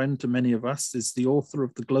good friend to many of us, is the author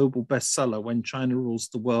of the global bestseller, When China Rules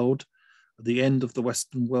the World, The End of the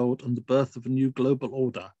Western World and the Birth of a New Global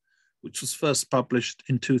Order, which was first published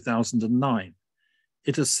in 2009.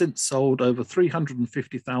 It has since sold over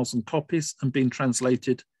 350,000 copies and been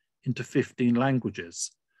translated into 15 languages.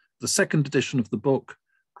 The second edition of the book,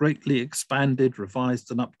 greatly expanded, revised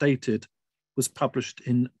and updated, was published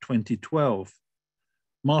in 2012.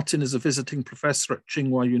 Martin is a visiting professor at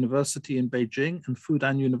Tsinghua University in Beijing and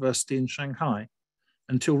Fudan University in Shanghai.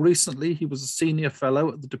 Until recently, he was a senior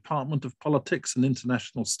fellow at the Department of Politics and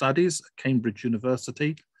International Studies at Cambridge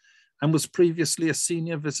University and was previously a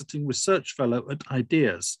senior visiting research fellow at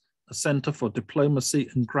IDEAS, a Centre for Diplomacy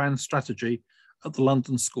and Grand Strategy at the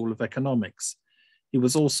London School of Economics. He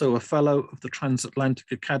was also a fellow of the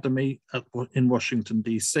Transatlantic Academy in Washington,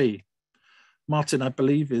 DC. Martin, I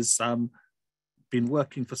believe, is been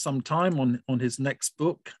working for some time on his next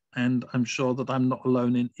book, and I'm sure that I'm not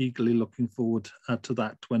alone in eagerly looking forward to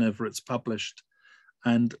that whenever it's published.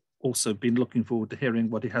 And also been looking forward to hearing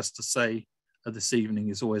what he has to say this evening.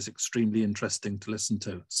 Is always extremely interesting to listen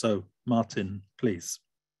to. So, Martin, please.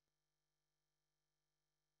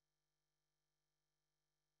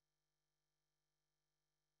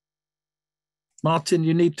 Martin,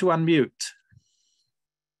 you need to unmute.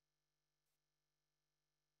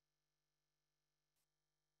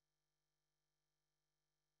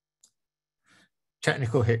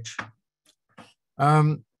 Technical hitch.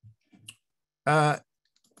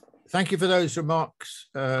 Thank you for those remarks,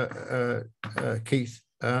 Keith,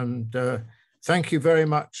 and thank you very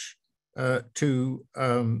much to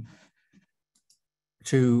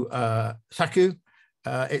SACU.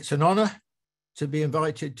 It's an honor to be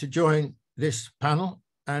invited to join this panel,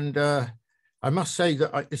 and I must say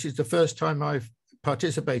that this is the first time I've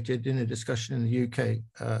participated in a discussion in the UK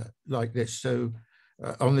like this, so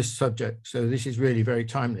on this subject, so this is really very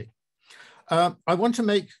timely. I want to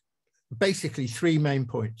make basically three main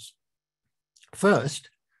points. First,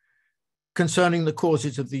 concerning the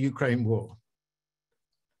causes of the Ukraine war.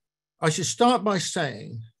 I should start by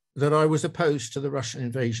saying that I was opposed to the Russian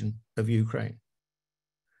invasion of Ukraine.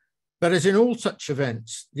 But as in all such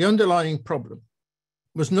events, the underlying problem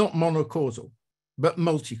was not monocausal, but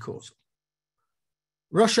multi-causal.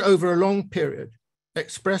 Russia, over a long period,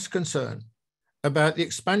 expressed concern about the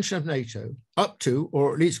expansion of NATO up to,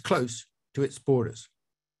 or at least close to, its borders.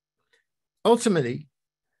 Ultimately,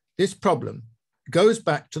 this problem goes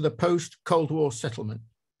back to the post-Cold War settlement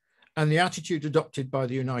and the attitude adopted by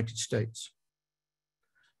the United States.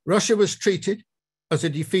 Russia was treated as a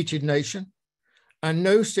defeated nation, and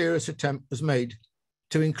no serious attempt was made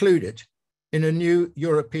to include it in a new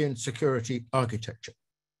European security architecture.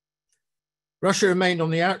 Russia remained on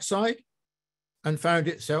the outside and found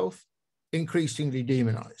itself increasingly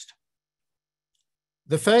demonized.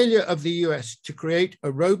 The failure of the US to create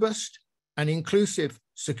a robust and inclusive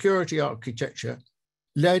security architecture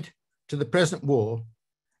led to the present war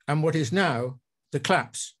and what is now the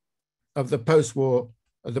collapse of the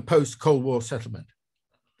post-Cold War settlement.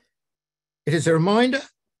 It is a reminder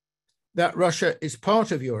that Russia is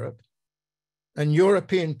part of Europe and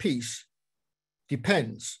European peace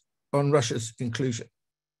depends on Russia's inclusion.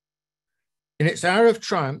 In its hour of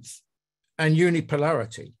triumph and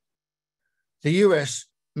unipolarity, the US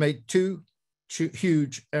made two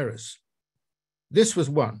huge errors. This was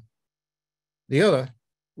one. The other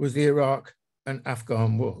was the Iraq and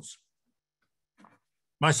Afghan wars.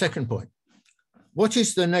 My second point, what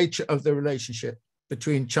is the nature of the relationship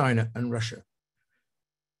between China and Russia?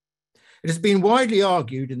 It has been widely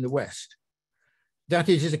argued in the West that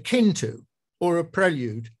it is akin to or a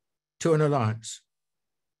prelude to an alliance.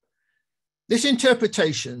 This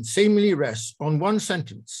interpretation seemingly rests on one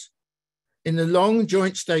sentence in the long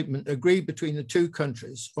joint statement agreed between the two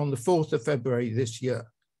countries on the 4th of February this year.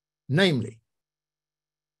 Namely,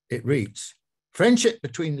 it reads, friendship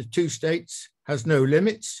between the two states has no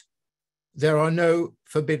limits. There are no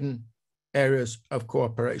forbidden areas of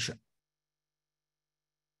cooperation.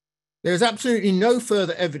 There is absolutely no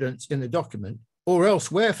further evidence in the document, or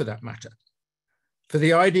elsewhere for that matter, for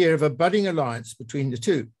the idea of a budding alliance between the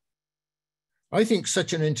two. I think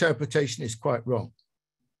such an interpretation is quite wrong.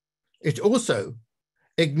 It also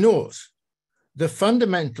ignores the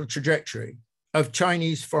fundamental trajectory of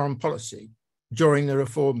Chinese foreign policy during the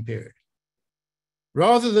reform period.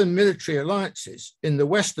 Rather than military alliances in the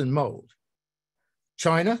Western mold,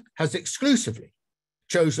 China has exclusively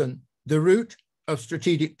chosen the route of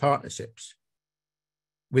strategic partnerships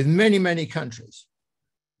with many, many countries,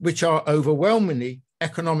 which are overwhelmingly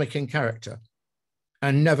economic in character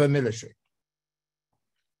and never military.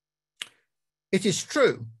 It is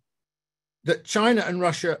true that China and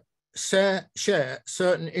Russia share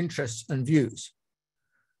certain interests and views,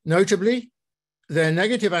 notably their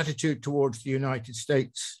negative attitude towards the United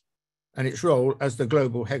States and its role as the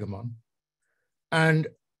global hegemon, and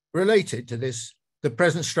related to this, the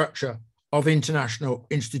present structure of international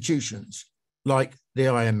institutions like the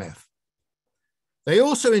IMF. They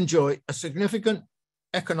also enjoy a significant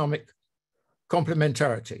economic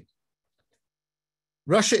complementarity.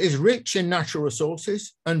 Russia is rich in natural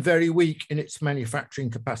resources and very weak in its manufacturing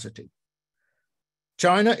capacity.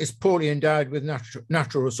 China is poorly endowed with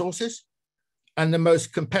natural resources and the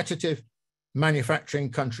most competitive manufacturing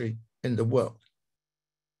country in the world.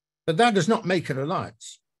 But that does not make an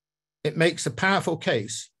alliance. It makes a powerful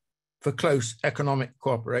case for close economic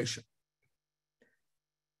cooperation.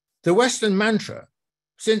 The Western mantra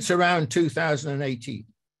since around 2018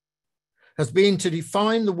 has been to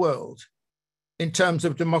define the world in terms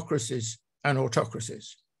of democracies and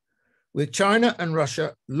autocracies, with China and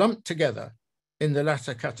Russia lumped together in the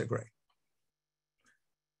latter category.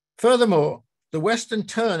 Furthermore, the Western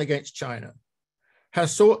turn against China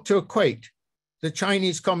has sought to equate the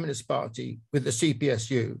Chinese Communist Party with the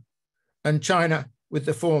CPSU and China with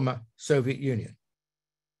the former Soviet Union.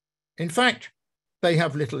 In fact, they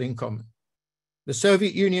have little in common. The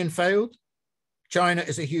Soviet Union failed. China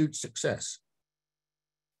is a huge success.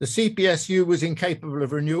 The CPSU was incapable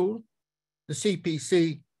of renewal. The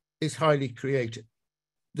CPC is highly creative.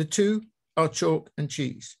 The two are chalk and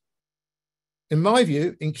cheese. In my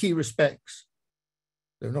view, in key respects,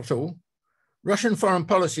 though not all, Russian foreign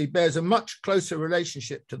policy bears a much closer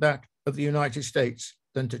relationship to that of the United States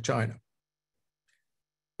than to China.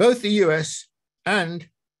 Both the US and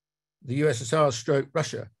the USSR /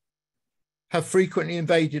 Russia have frequently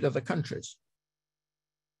invaded other countries.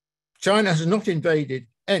 China has not invaded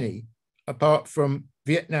any apart from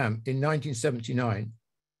Vietnam in 1979,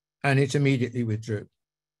 and it immediately withdrew.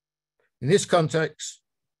 In this context,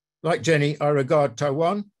 like Jenny, I regard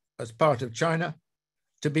Taiwan as part of China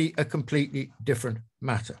to be a completely different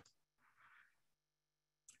matter.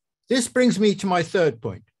 This brings me to my third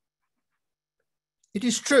point. It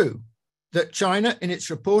is true that China, in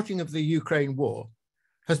its reporting of the Ukraine war,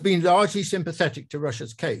 has been largely sympathetic to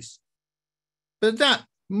Russia's case, but that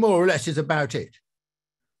more or less is about it.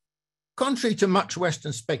 Contrary to much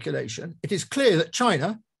Western speculation, it is clear that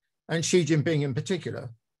China, and Xi Jinping in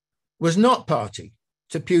particular, was not party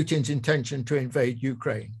to Putin's intention to invade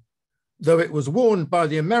Ukraine, though it was warned by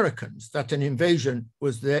the Americans that an invasion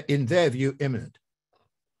was, in their view, imminent.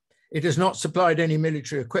 It has not supplied any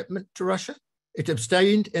military equipment to Russia. It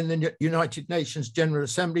abstained in the United Nations General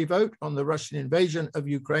Assembly vote on the Russian invasion of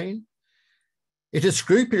Ukraine. It has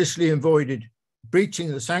scrupulously avoided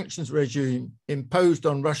breaching the sanctions regime imposed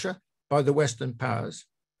on Russia by the Western powers.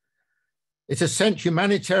 It has sent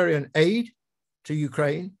humanitarian aid to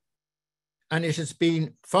Ukraine, and it has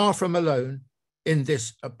been far from alone in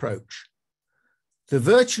this approach. The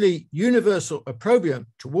virtually universal opprobrium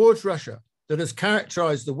towards Russia that has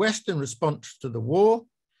characterized the Western response to the war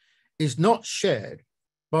is not shared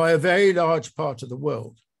by a very large part of the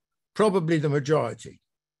world, probably the majority,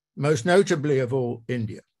 most notably of all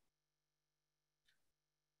India.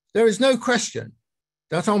 There is no question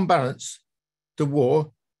that on balance, the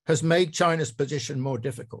war has made China's position more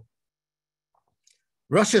difficult.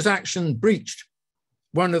 Russia's action breached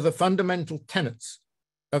one of the fundamental tenets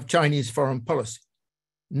of Chinese foreign policy,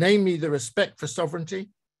 namely the respect for sovereignty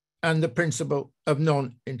and the principle of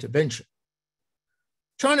non-intervention.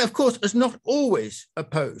 China, of course, has not always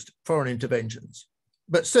opposed foreign interventions,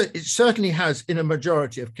 but it certainly has in a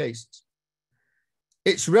majority of cases.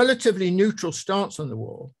 Its relatively neutral stance on the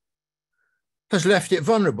war has left it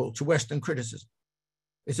vulnerable to Western criticism.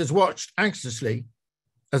 It has watched anxiously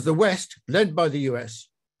as the West, led by the US,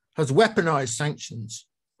 has weaponized sanctions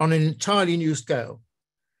on an entirely new scale,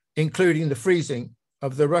 including the freezing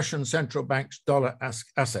of the Russian central bank's dollar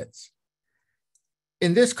assets.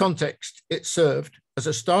 In this context, it served as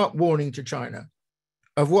a stark warning to China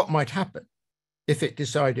of what might happen if it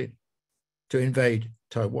decided to invade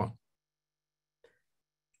Taiwan.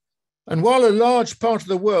 And while a large part of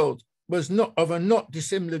the world was not of a not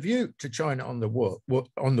dissimilar view to China on the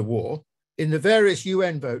war, in the various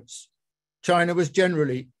UN votes, China was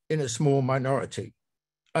generally in a small minority,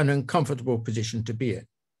 an uncomfortable position to be in.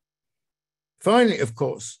 Finally, of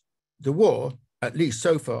course, the war, at least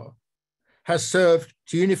so far, has served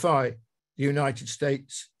to unify the United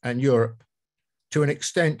States and Europe to an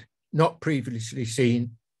extent not previously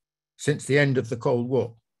seen since the end of the Cold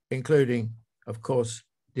War, including, of course,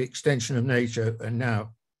 the extension of NATO and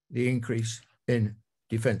now the increase in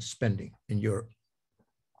defense spending in Europe.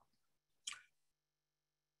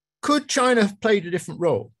 Could China have played a different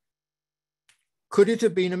role? Could it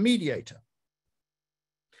have been a mediator?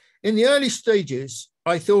 In the early stages,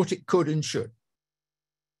 I thought it could and should.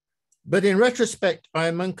 But in retrospect, I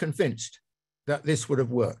am unconvinced that this would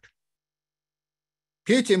have worked.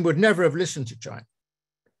 Putin would never have listened to China.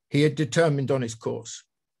 He had determined on his course.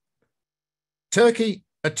 Turkey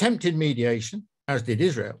attempted mediation, as did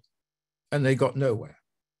Israel, and they got nowhere.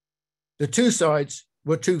 The two sides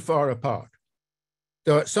were too far apart,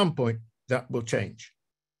 though at some point that will change.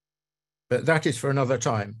 But that is for another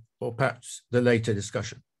time, or perhaps the later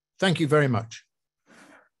discussion. Thank you very much.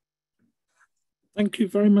 Thank you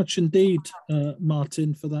very much indeed,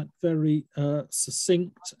 Martin, for that very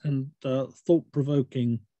succinct and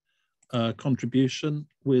thought-provoking contribution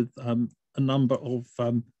with a number of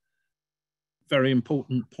very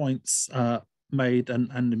important points made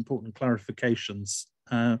and important clarifications.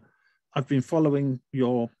 I've been following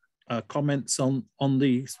your comments on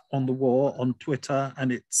the war on Twitter,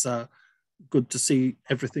 and it's good to see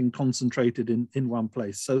everything concentrated in one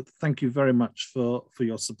place. So thank you very much for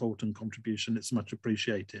your support and contribution. It's much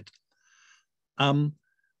appreciated.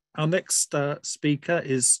 Our next speaker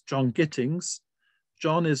is John Gittings.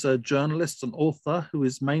 John is a journalist and author who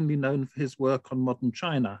is mainly known for his work on modern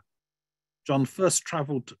China. John first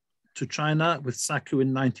traveled to China with SACU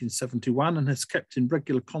in 1971 and has kept in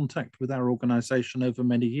regular contact with our organization over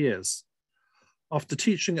many years. After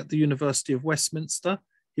teaching at the University of Westminster,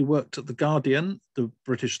 he worked at The Guardian, the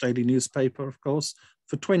British daily newspaper, of course,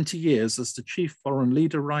 for 20 years as the chief foreign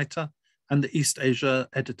leader writer and the East Asia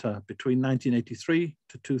editor between 1983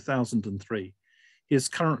 to 2003. He is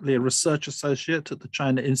currently a research associate at the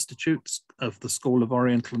China Institute of the School of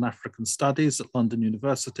Oriental and African Studies at London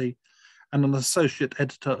University and an associate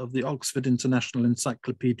editor of the Oxford International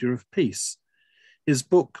Encyclopedia of Peace. His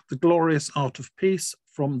book, The Glorious Art of Peace,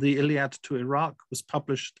 From the Iliad to Iraq, was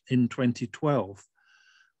published in 2012.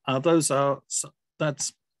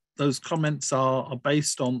 Those comments are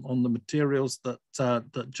based on the materials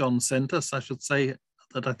that John sent us. I should say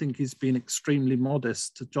that I think he's been extremely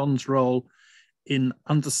modest. John's role in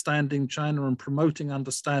understanding China and promoting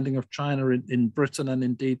understanding of China in Britain and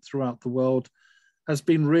indeed throughout the world has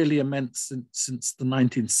been really immense since the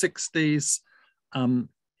 1960s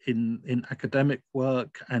in academic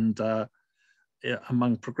work and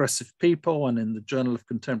among progressive people and in the Journal of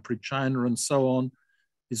Contemporary China and so on.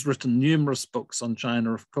 He's written numerous books on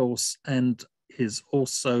China, of course, and he's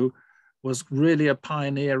also was really a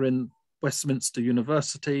pioneer in Westminster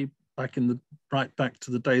University right back to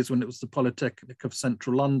the days when it was the Polytechnic of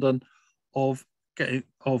Central London, of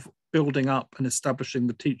building up and establishing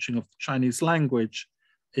the teaching of the Chinese language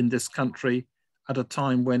in this country at a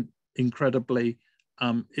time when, incredibly,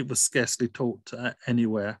 it was scarcely taught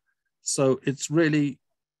anywhere. So it's really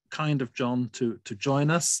kind of John to join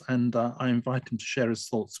us, and I invite him to share his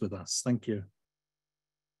thoughts with us. Thank you.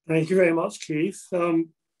 Thank you very much, Keith.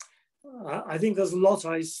 I think there's a lot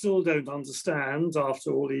I still don't understand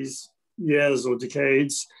after all these years or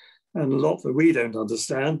decades, and a lot that we don't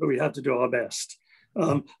understand, but we have to do our best.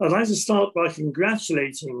 I'd like to start by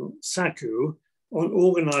congratulating SACU on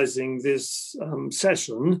organizing this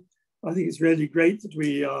session. I think it's really great that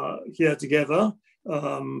we are here together,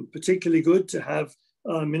 particularly good to have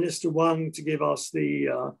Minister Wang to give us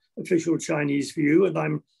the official Chinese view, and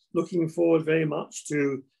I'm looking forward very much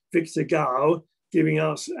to Victor Gao giving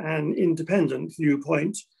us an independent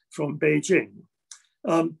viewpoint from Beijing.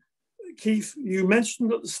 Keith, you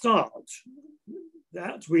mentioned at the start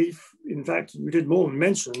that we did more than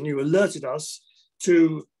mention, you alerted us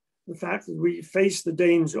to the fact that we face the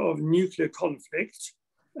danger of nuclear conflict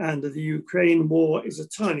and that the Ukraine war is a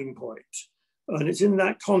turning point. And it's in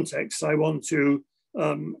that context I want to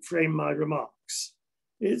frame my remarks.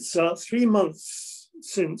 It's 3 months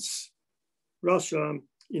since Russia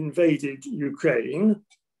invaded Ukraine,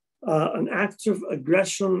 an act of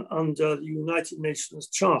aggression under the United Nations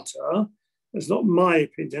Charter. It's not my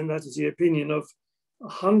opinion, that is the opinion of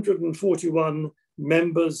 141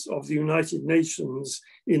 members of the United Nations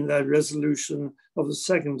in their resolution of the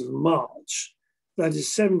 2nd of March. That is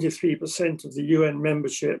 73% of the UN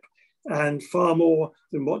membership and far more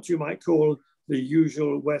than what you might call the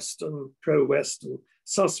usual Western, pro-Western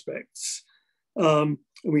suspects.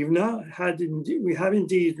 We have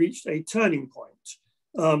indeed reached a turning point.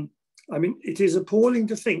 I mean, it is appalling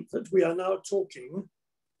to think that we are now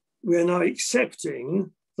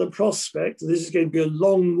accepting the prospect that this is going to be a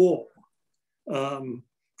long war.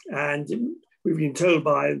 And we've been told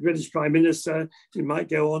by the British Prime Minister it might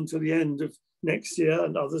go on to the end of next year,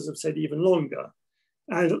 and others have said even longer.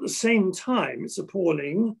 And at the same time, it's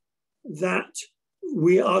appalling that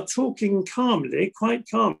we are talking calmly, quite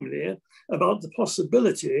calmly, about the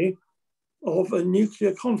possibility of a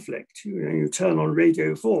nuclear conflict. You turn on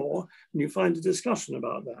Radio 4 and you find a discussion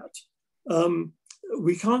about that.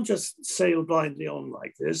 We can't just sail blindly on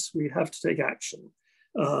like this. We have to take action.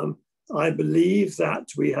 I believe that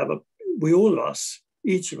all of us,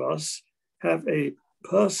 each of us, have a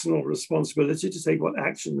personal responsibility to take what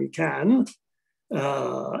action we can.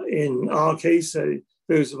 In our case,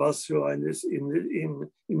 those of us who are in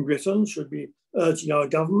Britain should be urging our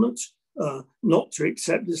government not to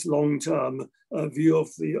accept this long-term view of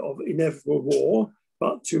inevitable war,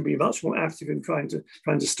 but to be much more active in trying to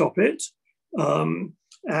stop it. And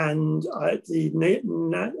at the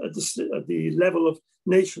level of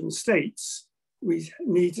nation states, we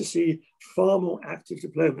need to see far more active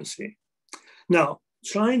diplomacy. Now,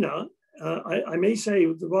 China, I may say,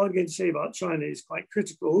 what I'm going to say about China is quite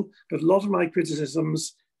critical, but a lot of my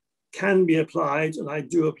criticisms can be applied, and I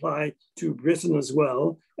do apply to Britain as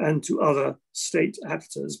well and to other state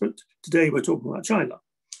actors. But today we're talking about China.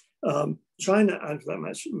 China, and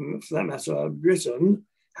for that matter, Britain,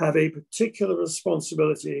 have a particular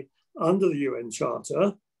responsibility under the UN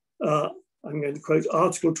Charter. I'm going to quote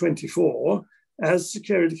Article 24, as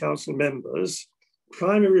Security Council members,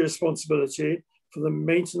 primary responsibility for the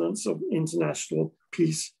maintenance of international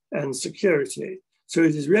peace and security. So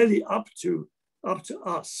it is really up to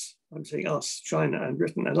us, I'm saying us, China and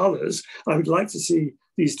Britain and others. I would like to see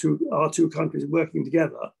our two countries working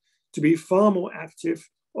together to be far more active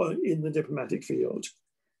in the diplomatic field.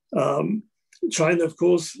 China, of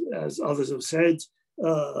course, as others have said,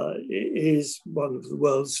 is one of the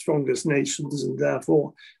world's strongest nations, and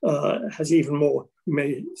therefore has even more, you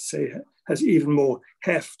may say, has even more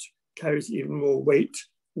heft, carries even more weight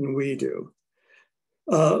than we do.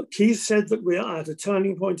 Keith said that we are at a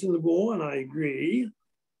turning point in the war, and I agree.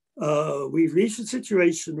 We've reached a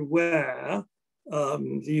situation where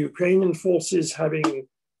the Ukrainian forces, having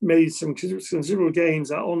made some considerable gains,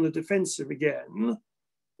 are on the defensive again.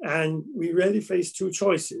 And we really face two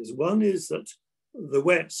choices. One is that the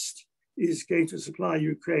West is going to supply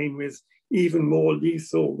Ukraine with even more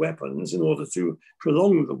lethal weapons in order to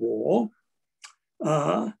prolong the war,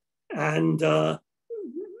 and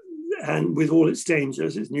with all its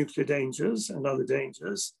dangers, its nuclear dangers and other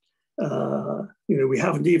dangers. We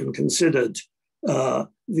haven't even considered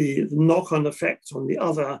the knock-on effect on the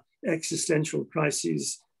other existential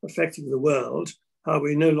crises affecting the world, how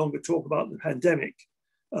we no longer talk about the pandemic,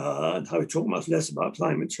 and how we talk much less about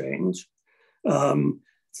climate change.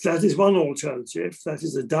 That is one alternative. That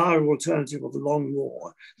is a dire alternative of a long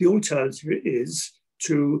war. The alternative is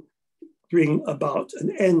to bring about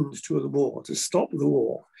an end to the war, to stop the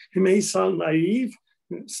war. It may sound naive.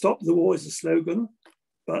 Stop the war is a slogan,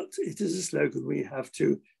 but it is a slogan we have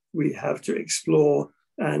to explore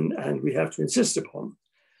and we have to insist upon.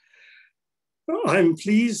 I'm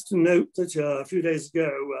pleased to note that a few days ago,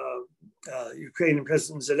 Ukrainian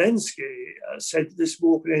President Zelensky said this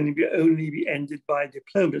war can only be ended by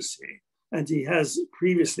diplomacy. And he has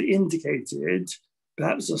previously indicated,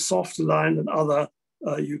 perhaps a softer line than other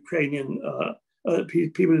Ukrainian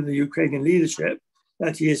people in the Ukrainian leadership,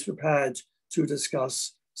 that he is prepared to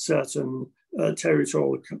discuss certain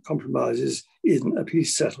territorial compromises in a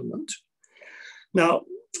peace settlement. Now,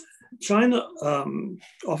 China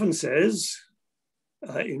often says,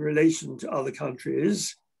 in relation to other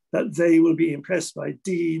countries, that they will be impressed by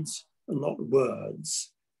deeds and not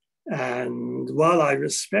words. And while I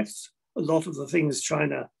respect a lot of the things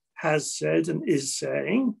China has said and is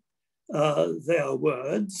saying, they are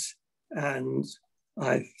words, and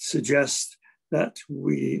I suggest that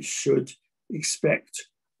we should expect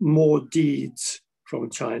more deeds from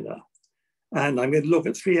China. And I'm going to look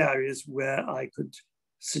at three areas where I could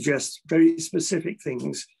suggest very specific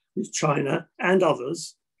things which China and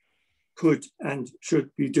others could and should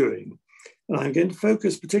be doing. And I'm going to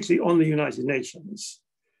focus particularly on the United Nations.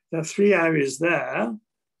 There are three areas there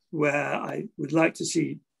where I would like to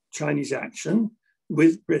see Chinese action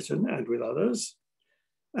with Britain and with others.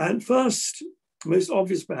 And first, most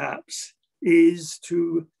obvious perhaps, is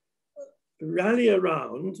to rally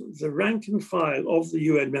around the rank and file of the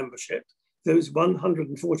UN membership, those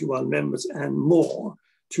 141 members and more,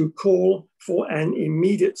 to call for an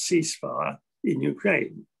immediate ceasefire in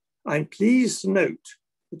Ukraine. I'm pleased to note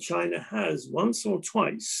that China has once or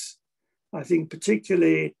twice, I think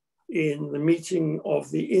particularly in the meeting of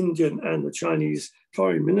the Indian and the Chinese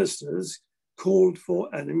foreign ministers, called for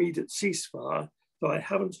an immediate ceasefire, though I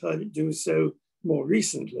haven't heard it do so more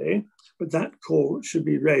recently, but that call should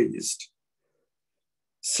be raised.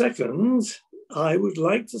 Second, I would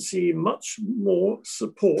like to see much more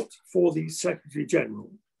support for the Secretary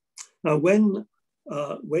General. Now,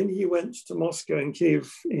 when he went to Moscow and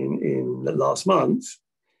Kiev in the last month,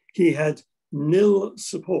 he had nil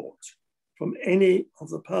support from any of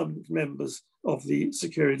the permanent members of the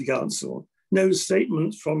Security Council. No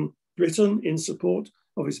statement from Britain in support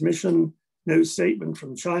of his mission, no statement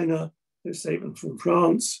from China, no statement from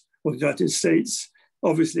France or the United States,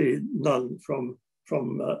 obviously none from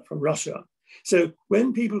Russia. So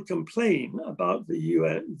when people complain about the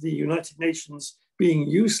United Nations being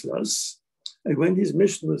useless, and when his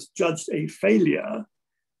mission was judged a failure,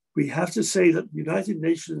 we have to say that the United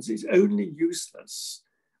Nations is only useless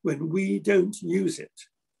when we don't use it,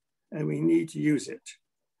 and we need to use it.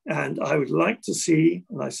 And I would like to see,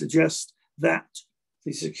 and I suggest that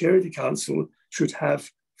the Security Council should have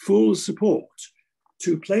full support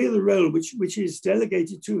to play the role which is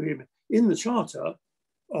delegated to him in the Charter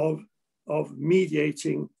of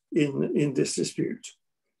mediating in this dispute.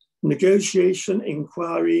 negotiation,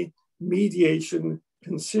 inquiry, mediation,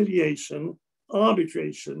 conciliation,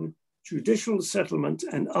 arbitration, judicial settlement,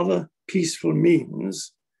 and other peaceful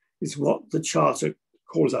means is what the Charter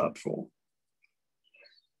calls out for.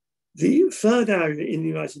 The third area in the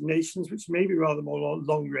United Nations, which may be rather more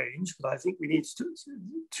long range, but I think we need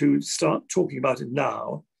to start talking about it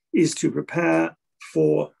now, is to prepare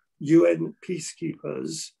for UN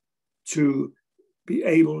peacekeepers to be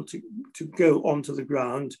able to go onto the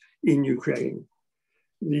ground in Ukraine.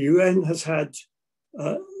 The UN has had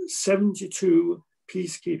 72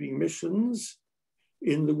 peacekeeping missions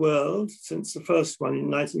in the world since the first one in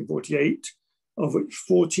 1948, of which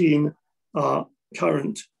 14 are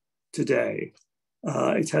current today.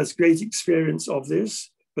 It has great experience of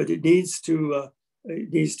this, but it takes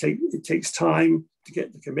time to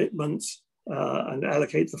get the commitments and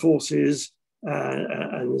allocate the forces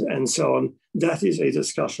and so on. That is a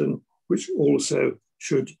discussion which also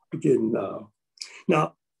should begin now.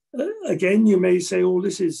 Now, again, you may say, "Oh,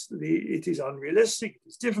 it is unrealistic,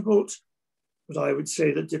 it's difficult," but I would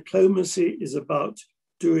say that diplomacy is about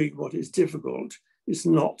doing what is difficult. It's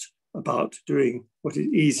not about doing what is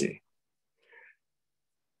easy.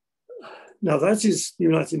 Now, that is the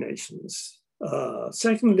United Nations.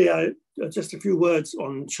 Secondly, just a few words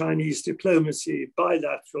on Chinese diplomacy,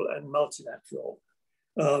 bilateral and multilateral.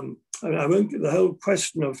 I won't get the whole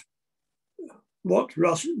question of what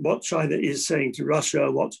China is saying to Russia,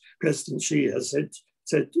 what President Xi has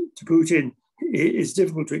said to Putin is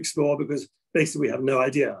difficult to explore because basically we have no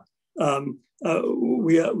idea.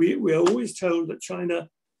 We are always told that China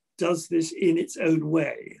does this in its own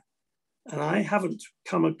way. And I haven't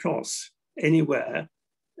come across anywhere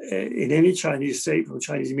in any Chinese statement or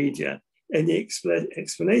Chinese media any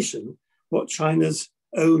explanation what China's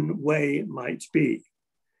own way might be.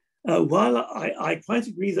 While I quite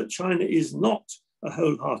agree that China is not a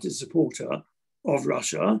wholehearted supporter of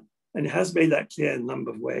Russia, and it has made that clear in a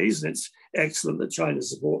number of ways, and it's excellent that China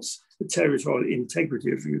supports the territorial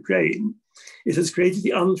integrity of Ukraine, it has created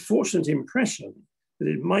the unfortunate impression that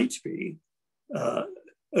it might be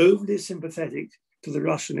overly sympathetic to the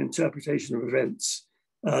Russian interpretation of events.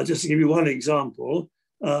 Just to give you one example,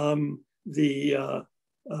 the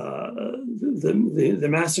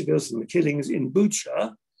massacres and the killings in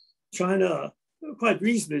Bucha, China quite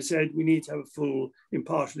reasonably said we need to have a full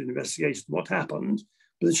impartial investigation of what happened,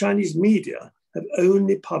 but the Chinese media have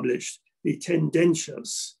only published the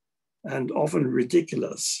tendentious and often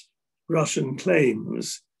ridiculous Russian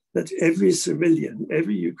claims that every civilian,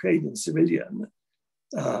 every Ukrainian civilian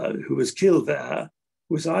who was killed there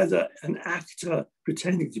was either an actor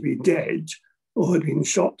pretending to be dead or had been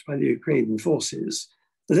shot by the Ukrainian forces.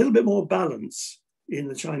 A little bit more balance in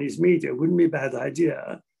the Chinese media wouldn't be a bad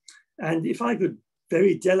idea. And if I could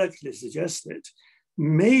very delicately suggest it,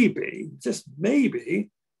 maybe, just maybe,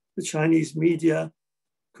 the Chinese media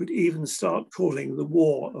could even start calling the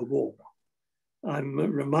war a war. I'm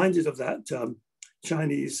reminded of that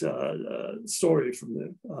Chinese story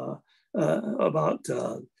from about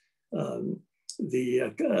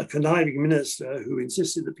the conniving minister who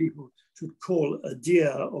insisted that people should call a deer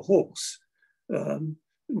a horse. Well,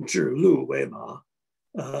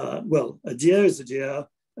 a deer is a deer,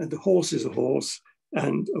 and a horse is a horse,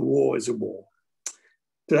 and a war is a war.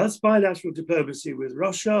 So that's bilateral diplomacy with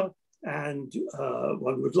Russia, and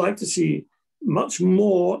one would like to see much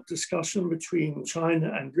more discussion between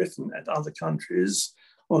China and Britain and other countries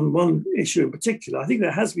on one issue in particular. I think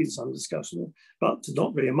there has been some discussion, but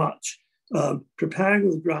not very much. Preparing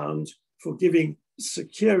the ground for giving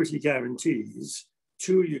security guarantees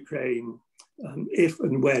to Ukraine if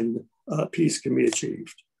and when peace can be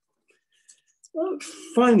achieved.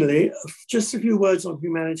 Finally, just a few words on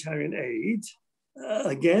humanitarian aid.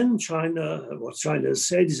 Again, what China has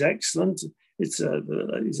said is excellent. Is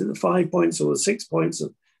it the 5 points or the 6 points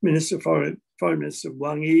of Foreign Minister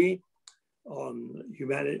Wang Yi on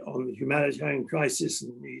the humanitarian crisis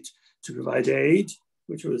and the need to provide aid,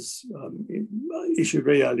 which was issued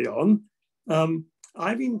very early on.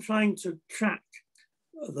 I've been trying to track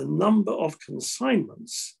the number of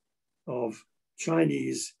consignments of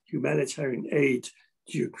Chinese humanitarian aid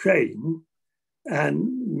to Ukraine, and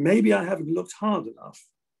maybe I haven't looked hard enough,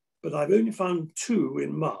 but I've only found 2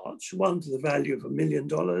 in March, one to the value of $1 million,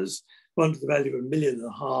 one to the value of $1.5 million,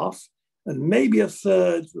 and maybe a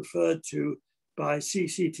third referred to by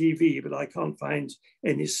CCTV, but I can't find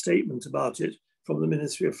any statement about it from the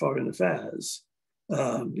Ministry of Foreign Affairs.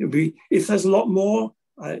 If there's a lot more,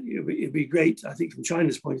 it'd be great, I think, from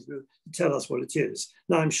China's point of view, to tell us what it is.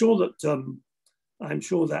 Now, I'm sure that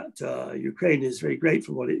Ukraine is very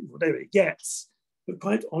grateful for whatever it gets, but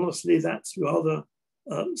quite honestly, that's rather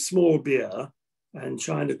small beer, and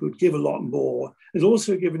China could give a lot more. It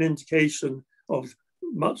also give an indication of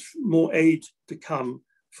much more aid to come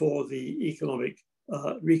for the economic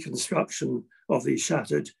reconstruction of the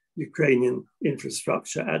shattered Ukrainian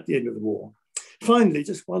infrastructure at the end of the war. Finally,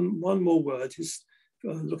 just one more word,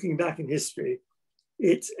 looking back in history,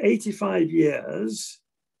 it's 85 years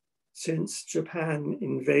since Japan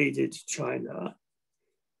invaded China,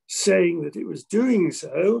 saying that it was doing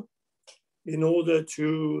so in order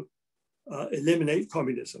to eliminate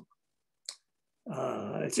communism.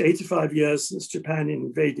 It's 85 years since Japan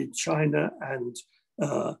invaded China and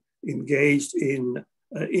engaged in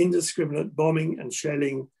indiscriminate bombing and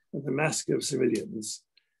shelling and the massacre of civilians.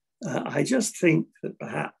 I just think that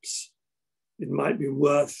perhaps it might be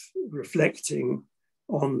worth reflecting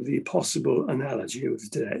on the possible analogy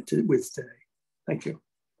with today. Thank you.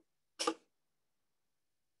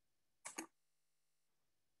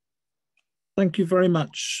 Thank you very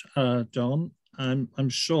much, John. I'm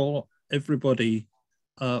sure everybody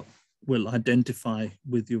will identify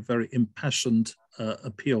with your very impassioned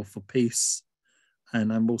appeal for peace.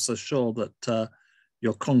 And I'm also sure that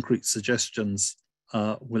your concrete suggestions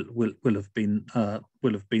will have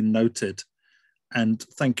been noted. And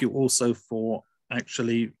thank you also for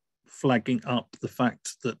actually flagging up the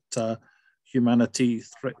fact that humanity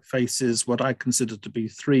faces what I consider to be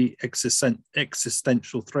three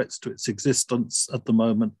existential threats to its existence at the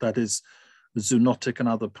moment. That is the zoonotic and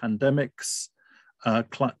other pandemics,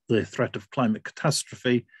 the threat of climate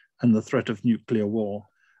catastrophe, and the threat of nuclear war.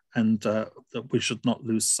 And that we should not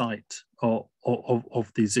lose sight of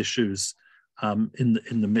these issues in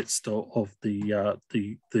the midst of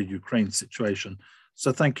the Ukraine situation.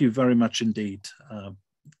 So thank you very much indeed,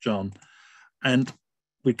 John. And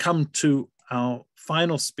we come to our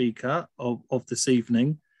final speaker of this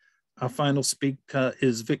evening. Our final speaker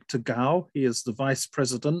is Victor Gao. He is the Vice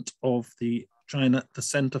President of the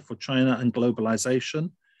Center for China and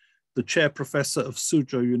Globalization, the Chair Professor of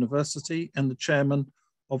Suzhou University, and the Chairman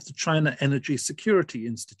of the China Energy Security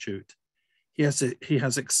Institute. He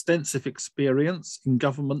has extensive experience in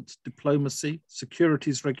government, diplomacy,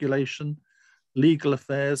 securities regulation, legal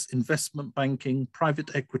affairs, investment banking,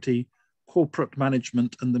 private equity, corporate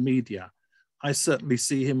management, and the media. I certainly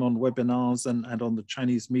see him on webinars and on the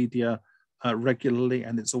Chinese media regularly,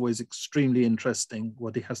 and it's always extremely interesting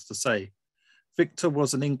what he has to say. Victor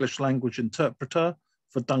was an English language interpreter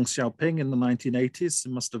for Deng Xiaoping in the 1980s. He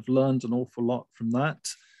must have learned an awful lot from that.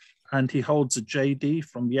 And he holds a JD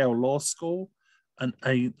from Yale Law School, an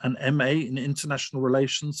MA in International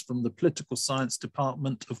Relations from the Political Science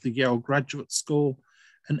Department of the Yale Graduate School,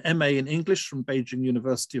 an MA in English from Beijing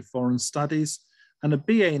University of Foreign Studies, and a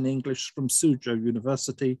BA in English from Suzhou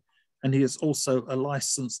University. And he is also a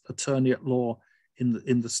licensed attorney at law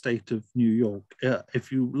in the state of New York.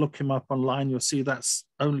 If you look him up online, you'll see that's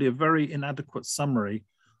only a very inadequate summary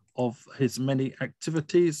of his many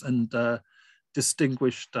activities and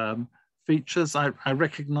distinguished features. I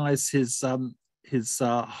recognize his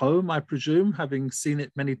home, I presume, having seen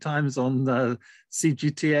it many times on the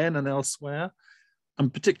CGTN and elsewhere.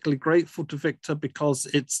 I'm particularly grateful to Victor because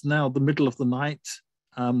it's now the middle of the night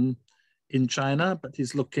in China, but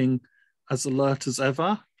he's looking as alert as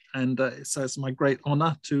ever. And so it's my great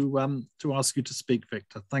honor to ask you to speak,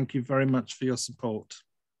 Victor. Thank you very much for your support.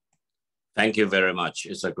 Thank you very much.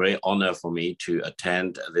 It's a great honor for me to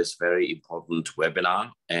attend this very important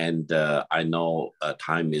webinar. And I know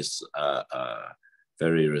time is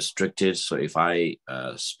very restricted. So if I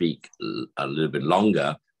speak a little bit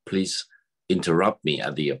longer, please interrupt me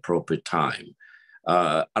at the appropriate time.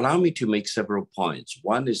 Allow me to make several points.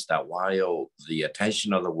 One is that while the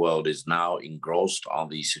attention of the world is now engrossed on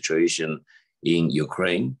the situation in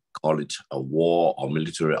Ukraine, call it a war or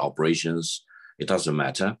military operations, it doesn't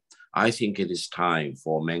matter. I think it is time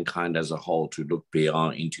for mankind as a whole to look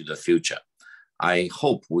beyond into the future. I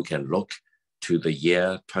hope we can look to the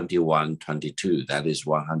year 2122, that is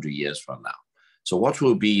 100 years from now. So what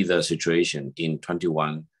will be the situation in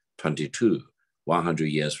 2122, 100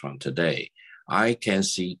 years from today? I can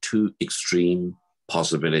see two extreme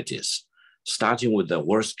possibilities, starting with the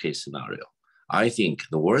worst case scenario. I think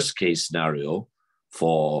the worst case scenario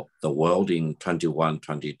for the world in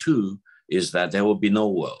 2122 is that there will be no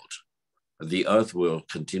world. The earth will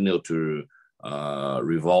continue to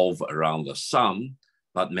revolve around the sun,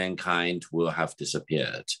 but mankind will have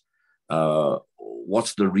disappeared.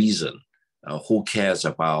 What's the reason? Who cares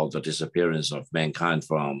about the disappearance of mankind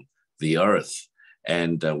from the earth?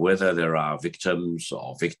 And whether there are victims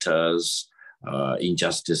or victors,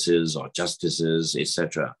 injustices or justices,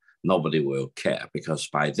 etc., nobody will care, because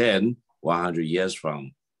by then, 100 years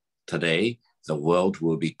from today, the world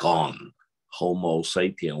will be gone. Homo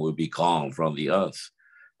sapien will be gone from the earth.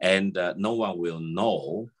 And no one will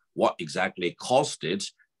know what exactly caused it.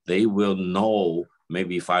 They will know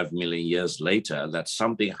maybe 5 million years later that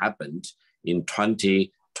something happened in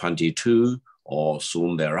 2022 or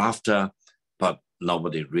soon thereafter, but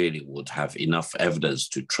nobody really would have enough evidence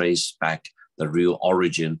to trace back the real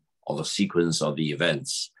origin or the sequence of the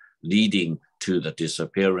events leading to the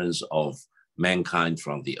disappearance of mankind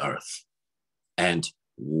from the earth. And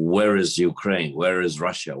where is Ukraine? Where is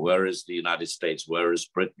Russia? Where is the United States? Where is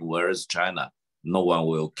Britain? Where is China? No one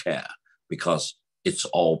will care because it's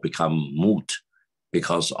all become moot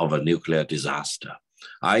because of a nuclear disaster.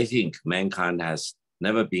 I think mankind has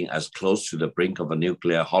never been as close to the brink of a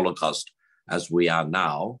nuclear holocaust as we are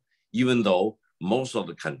now, even though most of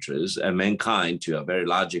the countries and mankind to a very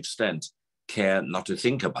large extent care not to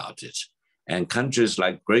think about it. And countries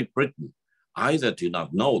like Great Britain either do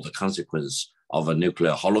not know the consequence of a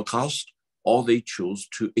nuclear holocaust, or they choose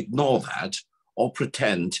to ignore that or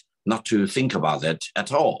pretend not to think about it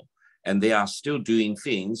at all. And they are still doing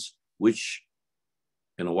things which,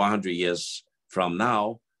 100 years from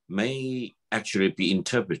now, may actually be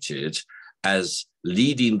interpreted as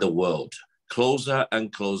leading the world closer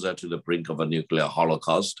and closer to the brink of a nuclear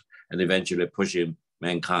holocaust and eventually pushing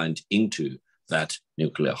mankind into that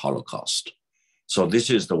nuclear holocaust. So this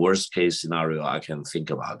is the worst case scenario I can think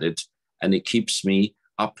about it. And it keeps me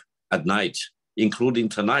up at night, including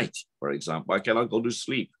tonight, for example. I cannot go to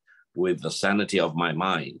sleep with the sanity of my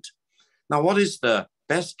mind. Now, what is the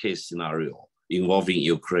best case scenario involving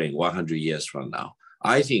Ukraine 100 years from now?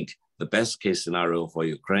 I think the best case scenario for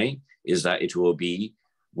Ukraine is that it will be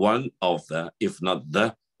one of the, if not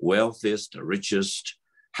the wealthiest, richest,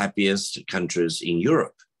 happiest countries in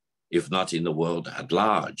Europe, if not in the world at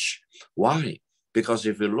large. Why? Because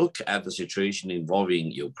if you look at the situation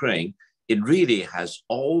involving Ukraine, it really has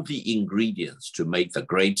all the ingredients to make the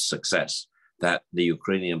great success that the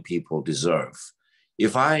Ukrainian people deserve.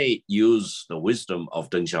 If I use the wisdom of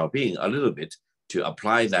Deng Xiaoping a little bit to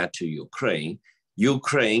apply that to Ukraine,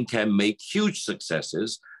 Ukraine can make huge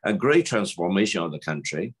successes, a great transformation of the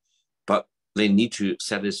country, but they need to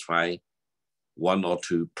satisfy one or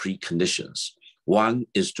two preconditions. One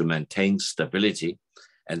is to maintain stability,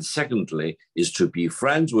 and secondly is to be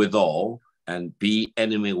friends with all and be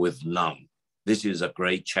enemy with none. This is a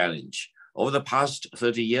great challenge. Over the past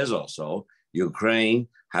 30 years or so, Ukraine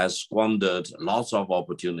has squandered lots of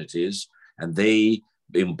opportunities, and they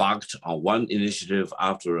embarked on one initiative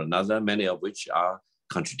after another, many of which are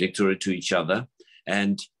contradictory to each other.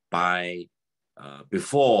 And by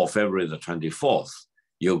before February the 24th,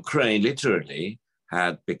 Ukraine literally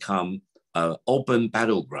had become an open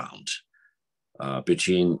battleground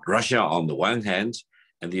between Russia on the one hand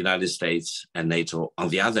and the United States and NATO on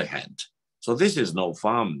the other hand. So this is no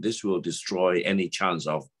fun. This will destroy any chance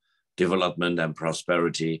of development and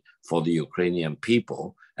prosperity for the Ukrainian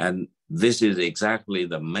people. And this is exactly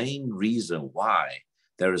the main reason why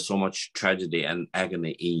there is so much tragedy and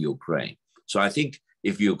agony in Ukraine. So I think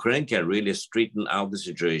if Ukraine can really straighten out the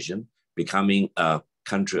situation, becoming a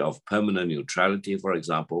country of permanent neutrality, for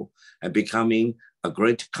example, and becoming a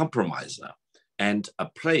great compromiser and a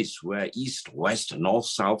place where East, West, North,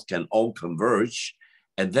 South can all converge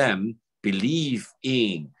and then believe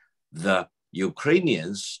in the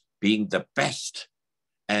Ukrainians being the best,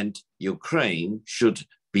 and Ukraine should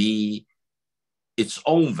be its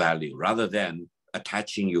own value rather than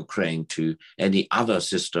attaching Ukraine to any other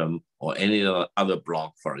system or any other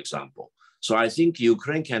bloc, for example. So I think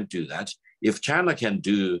Ukraine can do that. If China can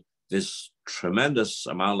do this tremendous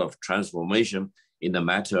amount of transformation in a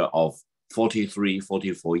matter of 43,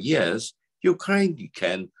 44 years, Ukraine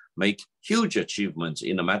can make huge achievements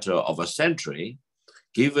in a matter of a century,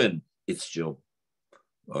 given its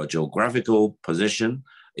geographical position,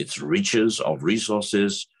 its riches of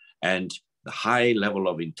resources, and the high level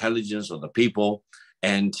of intelligence of the people,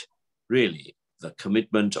 and really the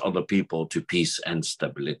commitment of the people to peace and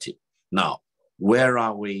stability. Now, where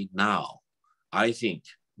are we now? I think,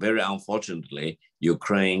 very unfortunately,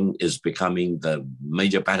 Ukraine is becoming the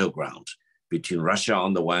major battleground between Russia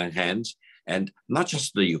on the one hand, and not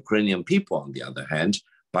just the Ukrainian people on the other hand,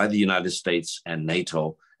 by the United States and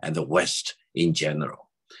NATO and the West in general.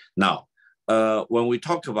 Now, when we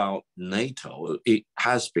talk about NATO, it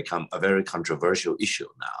has become a very controversial issue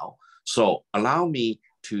now. So allow me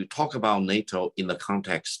to talk about NATO in the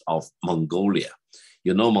context of Mongolia.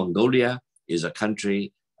 You know, Mongolia is a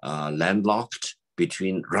country landlocked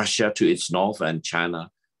between Russia to its north and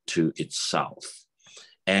China to its south.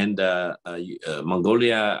 And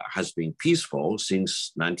Mongolia has been peaceful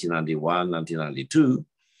since 1991, 1992.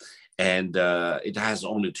 And it has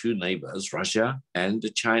only two neighbors, Russia and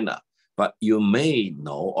China. But you may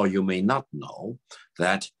know, or you may not know,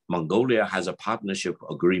 that Mongolia has a partnership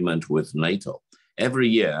agreement with NATO. Every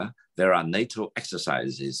year, there are NATO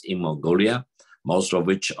exercises in Mongolia, most of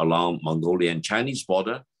which along Mongolian-Chinese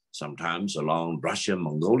border, sometimes along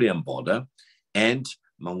Russian-Mongolian border. And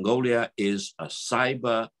Mongolia is a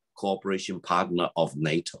cyber cooperation partner of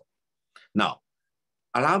NATO. Now,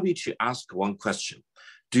 allow me to ask one question.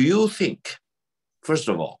 Do you think, first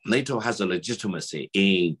of all, NATO has a legitimacy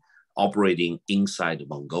in operating inside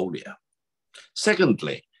Mongolia?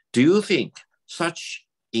 Secondly, do you think such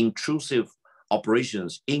intrusive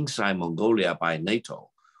operations inside Mongolia by NATO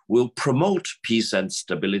will promote peace and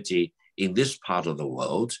stability in this part of the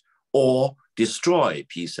world, or destroy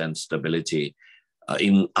peace and stability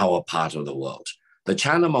in our part of the world? The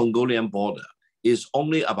China-Mongolian border is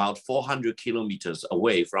only about 400 kilometers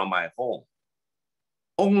away from my home.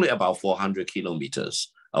 Only about 400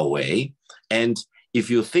 kilometers away. And if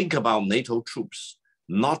you think about NATO troops,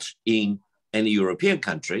 not in any European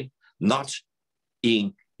country, not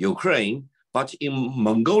in Ukraine, but in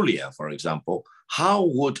Mongolia, for example, how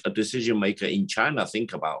would a decision maker in China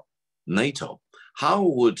think about NATO? How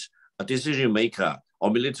would a decision maker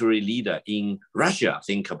or military leader in Russia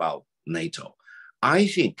think about NATO? I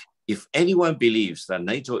think if anyone believes that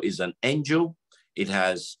NATO is an angel, it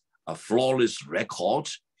has a flawless record,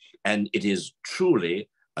 and it is truly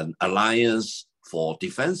an alliance for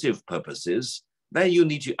defensive purposes, then you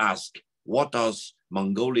need to ask, what does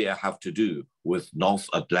Mongolia have to do with North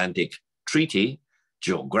Atlantic Treaty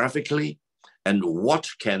geographically, and what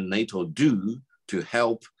can NATO do to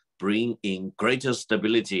help bring in greater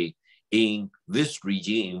stability in this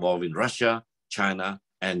region involving Russia, China,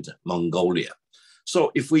 and Mongolia?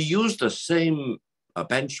 So if we use the same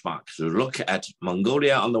benchmark to look at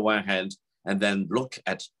Mongolia on the one hand, and then look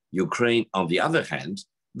at Ukraine on the other hand,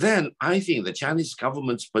 then I think the Chinese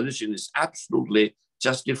government's position is absolutely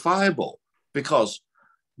justifiable, because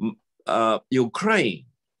Ukraine,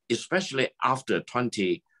 especially after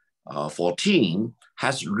 2014,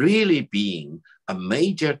 has really been a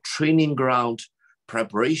major training ground,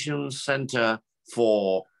 preparation center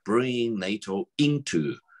for bringing NATO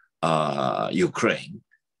into Ukraine.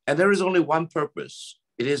 And there is only one purpose.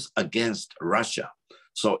 It is against Russia.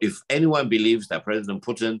 So if anyone believes that President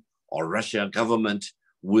Putin or Russian government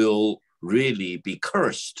will really be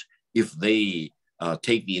cursed if they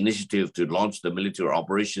take the initiative to launch the military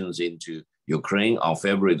operations into Ukraine on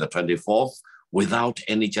February the 24th without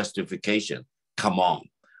any justification, come on.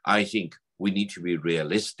 I think we need to be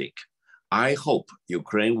realistic. I hope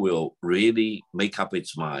Ukraine will really make up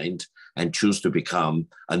its mind and choose to become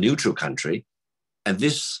a neutral country. And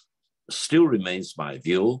this still remains my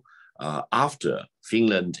view after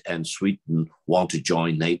Finland and Sweden want to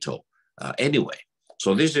join NATO anyway.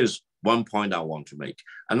 So this is one point I want to make.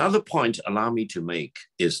 Another point allow me to make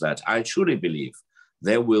is that I truly believe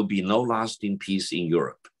there will be no lasting peace in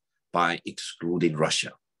Europe by excluding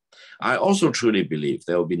Russia. I also truly believe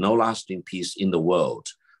there will be no lasting peace in the world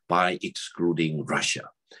by excluding Russia.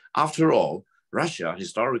 After all, Russia,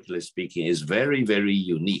 historically speaking, is very, very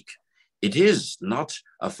unique. It is not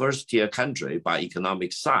a first-tier country by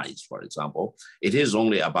economic size, for example. It is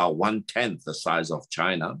only about 1/10 the size of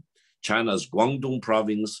China. China's Guangdong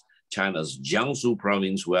province, China's Jiangsu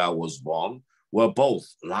province, where I was born, were both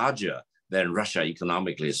larger than Russia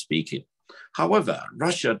economically speaking. However,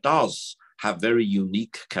 Russia does have very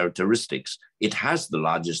unique characteristics. It has the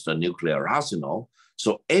largest nuclear arsenal.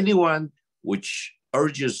 So anyone which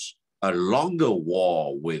urges a longer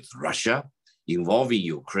war with Russia involving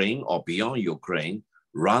Ukraine or beyond Ukraine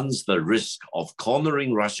runs the risk of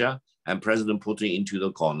cornering Russia and President Putin into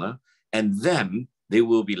the corner, and then they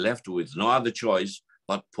will be left with no other choice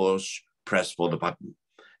but press for the button.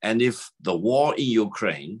 And if the war in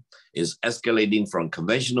Ukraine is escalating from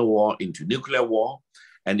conventional war into nuclear war,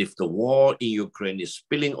 and if the war in Ukraine is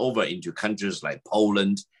spilling over into countries like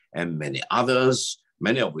Poland and many others,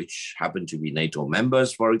 many of which happen to be NATO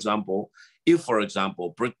members, for example, if, for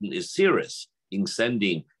example, Britain is serious in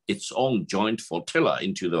sending its own joint flotilla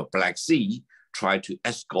into the Black Sea, try to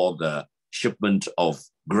escort the shipment of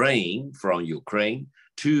grain from Ukraine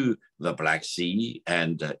to the Black Sea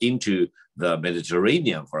and into the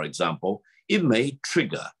Mediterranean, for example, it may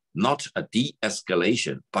trigger not a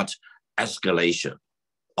de-escalation, but escalation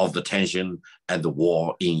of the tension and the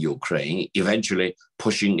war in Ukraine, eventually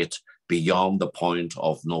pushing it beyond the point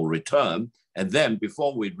of no return. And then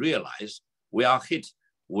before we realize, we are hit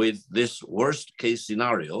with this worst case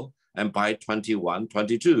scenario. And by 21,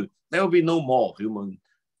 22, there will be no more human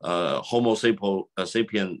Homo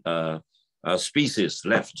sapien species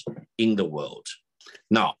left in the world.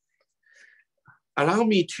 Now, allow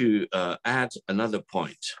me to add another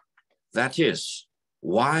point. That is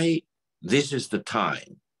why this is the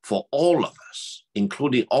time for all of us,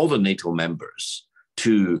 including all the NATO members,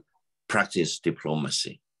 to practice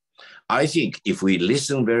diplomacy. I think if we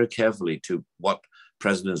listen very carefully to what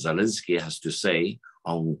President Zelensky has to say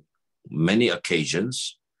on many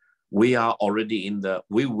occasions, we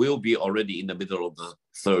will be already in the middle of the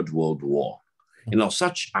Third World War. You know,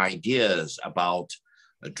 such ideas about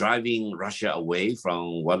driving Russia away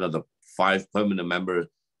from one of the 5 permanent member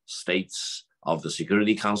states of the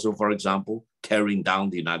Security Council, for example, tearing down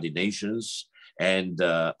the United Nations and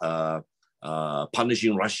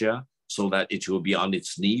punishing Russia so that it will be on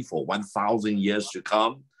its knee for 1,000 years to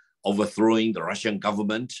come, overthrowing the Russian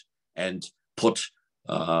government and put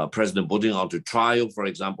President Putin onto trial, for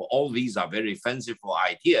example. All these are very fanciful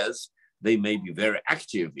ideas. They may be very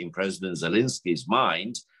active in President Zelensky's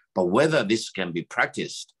mind, but whether this can be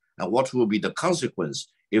practiced and what will be the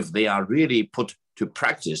consequence if they are really put to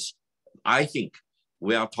practice, I think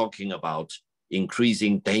we are talking about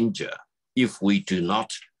increasing danger if we do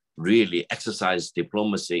not really exercise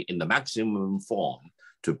diplomacy in the maximum form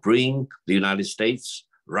to bring the United States,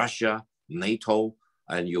 Russia, NATO,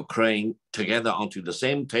 and Ukraine together onto the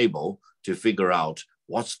same table to figure out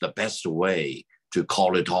what's the best way to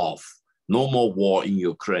call it off. No more war in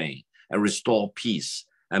Ukraine, and restore peace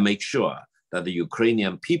and make sure that the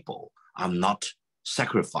Ukrainian people are not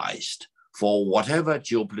sacrificed for whatever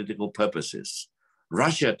geopolitical purposes.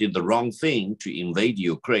 Russia did the wrong thing to invade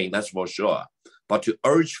Ukraine, that's for sure, but to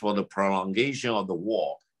urge for the prolongation of the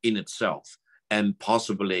war in itself and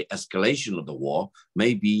possibly escalation of the war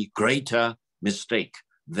may be greater mistake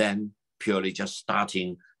than purely just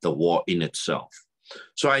starting the war in itself.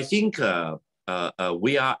 So I think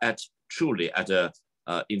we are truly at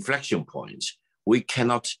an inflection point. We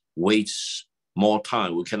cannot waste more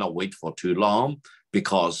time. We cannot wait for too long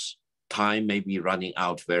because time may be running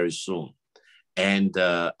out very soon. And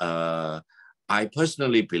I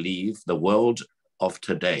personally believe the world of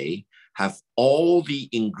today have all the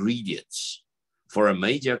ingredients for a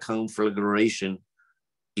major conflagration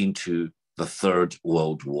into the Third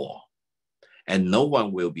World War. And no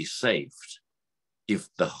one will be saved if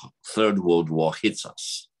the Third World War hits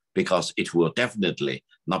us, because it will definitely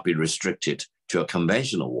not be restricted to a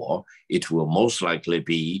conventional war. It will most likely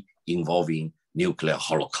be involving nuclear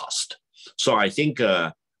holocaust. So I think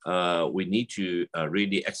we need to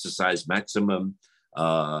really exercise maximum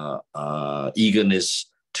eagerness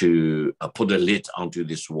to put a lid onto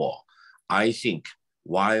this war. I think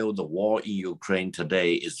while the war in Ukraine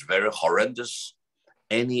today is very horrendous,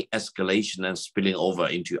 any escalation and spilling over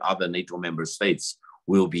into other NATO member states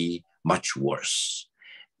will be much worse.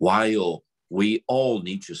 While we all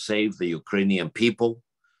need to save the Ukrainian people,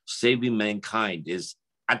 saving mankind is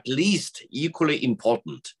at least equally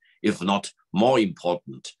important, if not more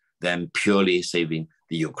important, than purely saving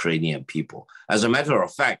the Ukrainian people. As a matter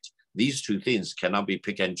of fact, these two things cannot be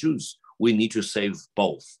pick and choose. We need to save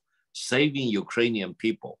both. Saving Ukrainian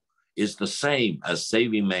people is the same as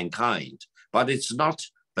saving mankind, but it's not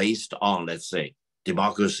based on, let's say,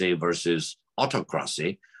 democracy versus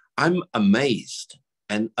autocracy. I'm amazed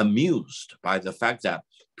and amused by the fact that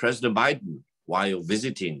President Biden, while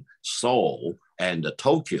visiting Seoul and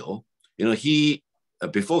Tokyo, he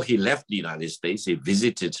before he left the United States, he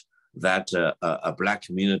visited that a Black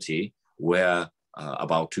community where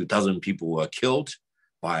about 2,000 people were killed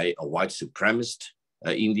by a white supremacist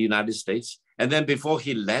in the United States. And then before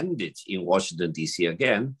he landed in Washington, D.C.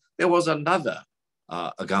 again, there was another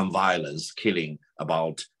gun violence killing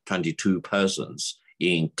about 22 persons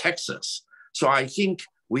in Texas. So I think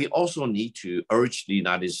we also need to urge the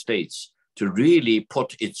United States to really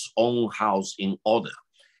put its own house in order.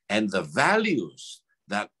 And the values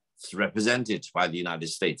that's represented by the United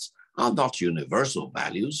States are not universal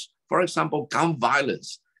values. For example, gun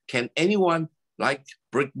violence. Can anyone like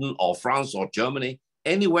Britain or France or Germany,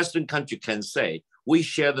 any Western country can say, we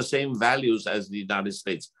share the same values as the United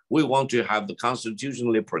States. We want to have the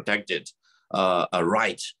constitutionally protected a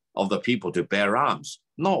right of the people to bear arms.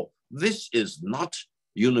 No, this is not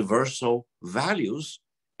universal values,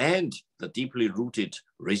 and the deeply rooted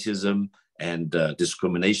racism and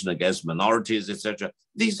discrimination against minorities, etc.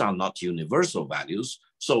 These are not universal values.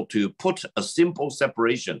 So to put a simple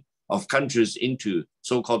separation of countries into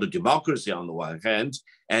so-called democracy on the one hand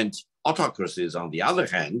and autocracies on the other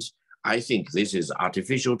hand, I think this is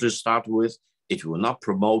artificial to start with. It will not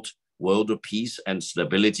promote world peace and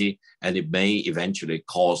stability, and it may eventually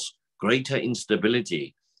cause greater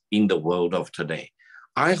instability in the world of today.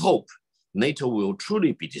 I hope NATO will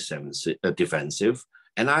truly be defensive.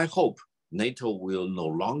 And I hope NATO will no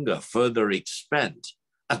longer further expand,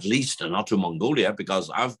 at least not to Mongolia, because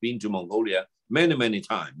I've been to Mongolia many, many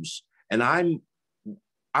times. And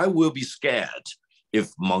I will be scared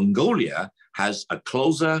if Mongolia has a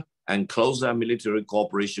closer and closer military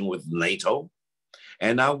cooperation with NATO.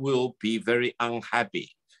 And I will be very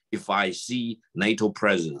unhappy if I see NATO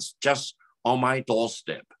presence just on my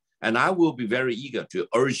doorstep. And I will be very eager to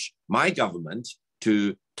urge my government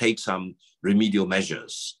to take some remedial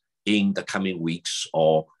measures in the coming weeks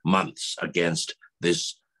or months against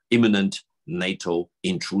this imminent NATO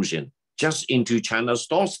intrusion just into China's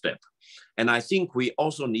doorstep. And I think we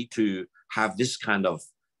also need to have this kind of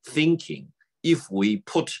thinking. If we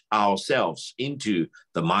put ourselves into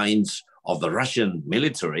the minds of the Russian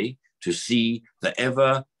military to see the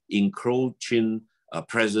ever encroaching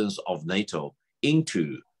presence of NATO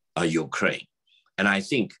into Ukraine. And I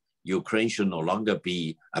think Ukraine should no longer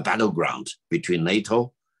be a battleground between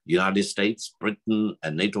NATO, United States, Britain,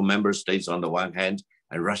 and NATO member states on the one hand,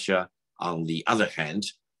 and Russia on the other hand.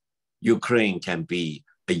 Ukraine can be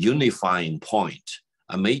a unifying point,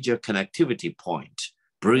 a major connectivity point,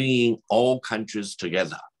 bringing all countries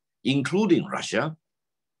together, including Russia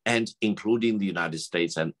and including the United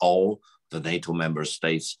States and all the NATO member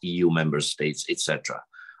states, EU member states, etc.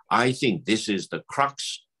 I think this is the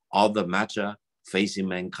crux of the matter facing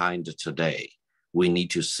mankind today. We need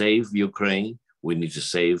to save Ukraine, we need to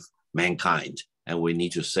save mankind, and we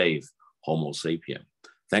need to save Homo sapien.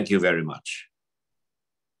 Thank you very much.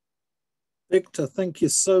 Victor, thank you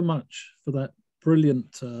so much for that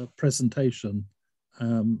brilliant presentation.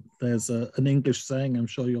 There's an English saying, I'm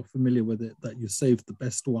sure you're familiar with it, that you save the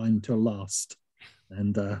best wine till last.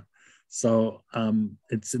 And so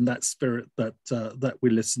it's in that spirit that that we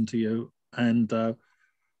listen to you. And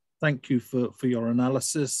thank you for your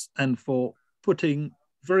analysis and for putting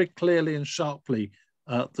very clearly and sharply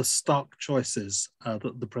the stark choices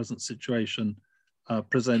that the present situation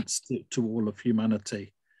presents to all of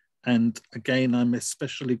humanity. And again, I'm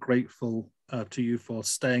especially grateful to you for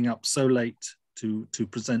staying up so late to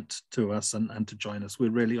present to us and to join us.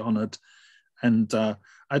 We're really honored. And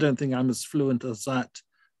I don't think I'm as fluent as that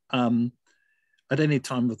at any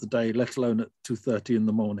time of the day, let alone at 2:30 in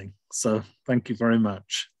the morning. So thank you very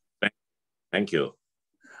much. Thank you.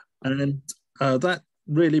 And that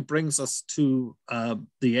really brings us to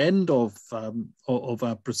the end of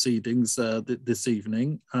our proceedings this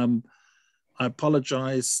evening. I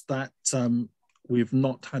apologize that we've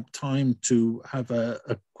not had time to have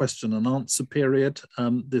a question and answer period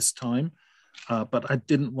this time, but I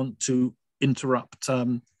didn't want to interrupt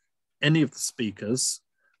any of the speakers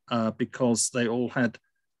because they all had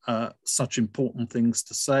such important things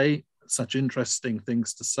to say, such interesting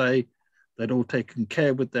things to say. They'd all taken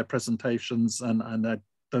care with their presentations, and I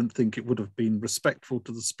don't think it would have been respectful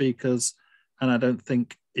to the speakers, and I don't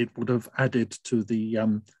think it would have added to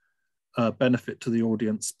the benefit to the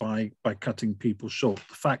audience by cutting people short.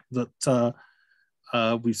 The fact that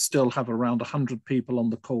we still have around 100 people on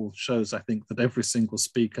the call shows, I think, that every single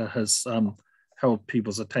speaker has held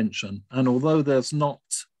people's attention. And although there's not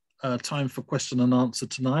time for question and answer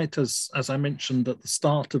tonight, as I mentioned at the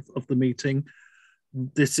start of the meeting,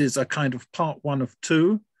 this is a kind of part 1 of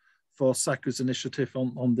 2 for SACU's initiative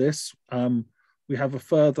on this. We have a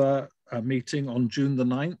further meeting on June the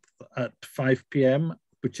 9th at 5 p.m.,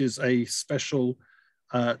 which is a special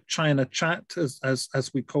China chat,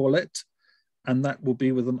 as we call it. And that will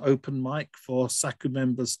be with an open mic for SACU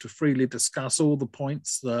members to freely discuss all the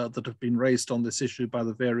points that have been raised on this issue by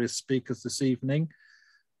the various speakers this evening.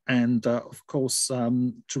 And of course,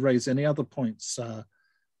 to raise any other points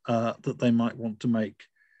that they might want to make.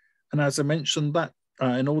 And as I mentioned, that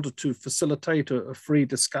in order to facilitate a free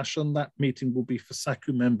discussion, that meeting will be for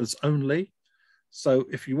SACU members only. So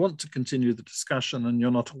if you want to continue the discussion and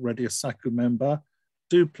you're not already a SACU member,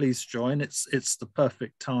 do please join. It's the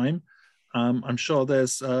perfect time. I'm sure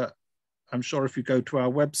if you go to our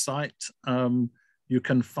website, you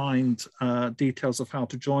can find details of how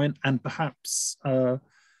to join, and perhaps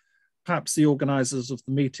the organizers of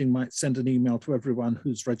the meeting might send an email to everyone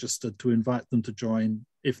who's registered to invite them to join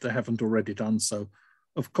if they haven't already done so.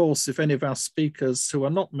 Of course, if any of our speakers who are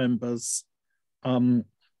not members of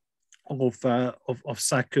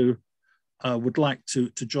SACU would like to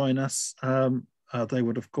join us, they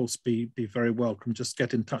would of course be very welcome. Just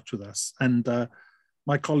get in touch with us. And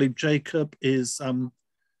my colleague Jacob is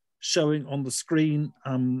showing on the screen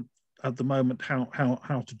at the moment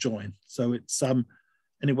how to join. So it's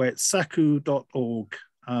anyway, it's sacu.org.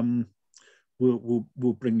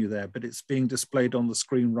 We'll bring you there, but it's being displayed on the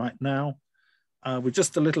screen right now. We're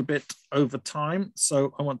just a little bit over time,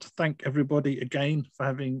 so I want to thank everybody again for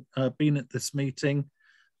having been at this meeting,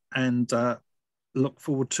 and look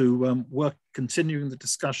forward to continuing the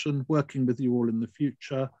discussion, working with you all in the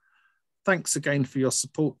future. Thanks again for your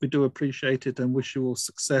support. We do appreciate it and wish you all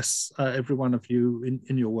success, every one of you,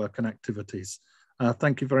 in your work and activities.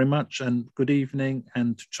 Thank you very much, and good evening,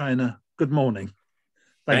 and to China, good morning.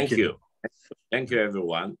 Thank you. Thank you,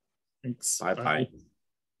 everyone. Thanks. Bye-bye.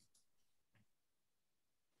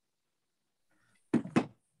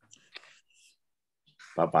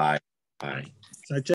 Bye-bye. Bye.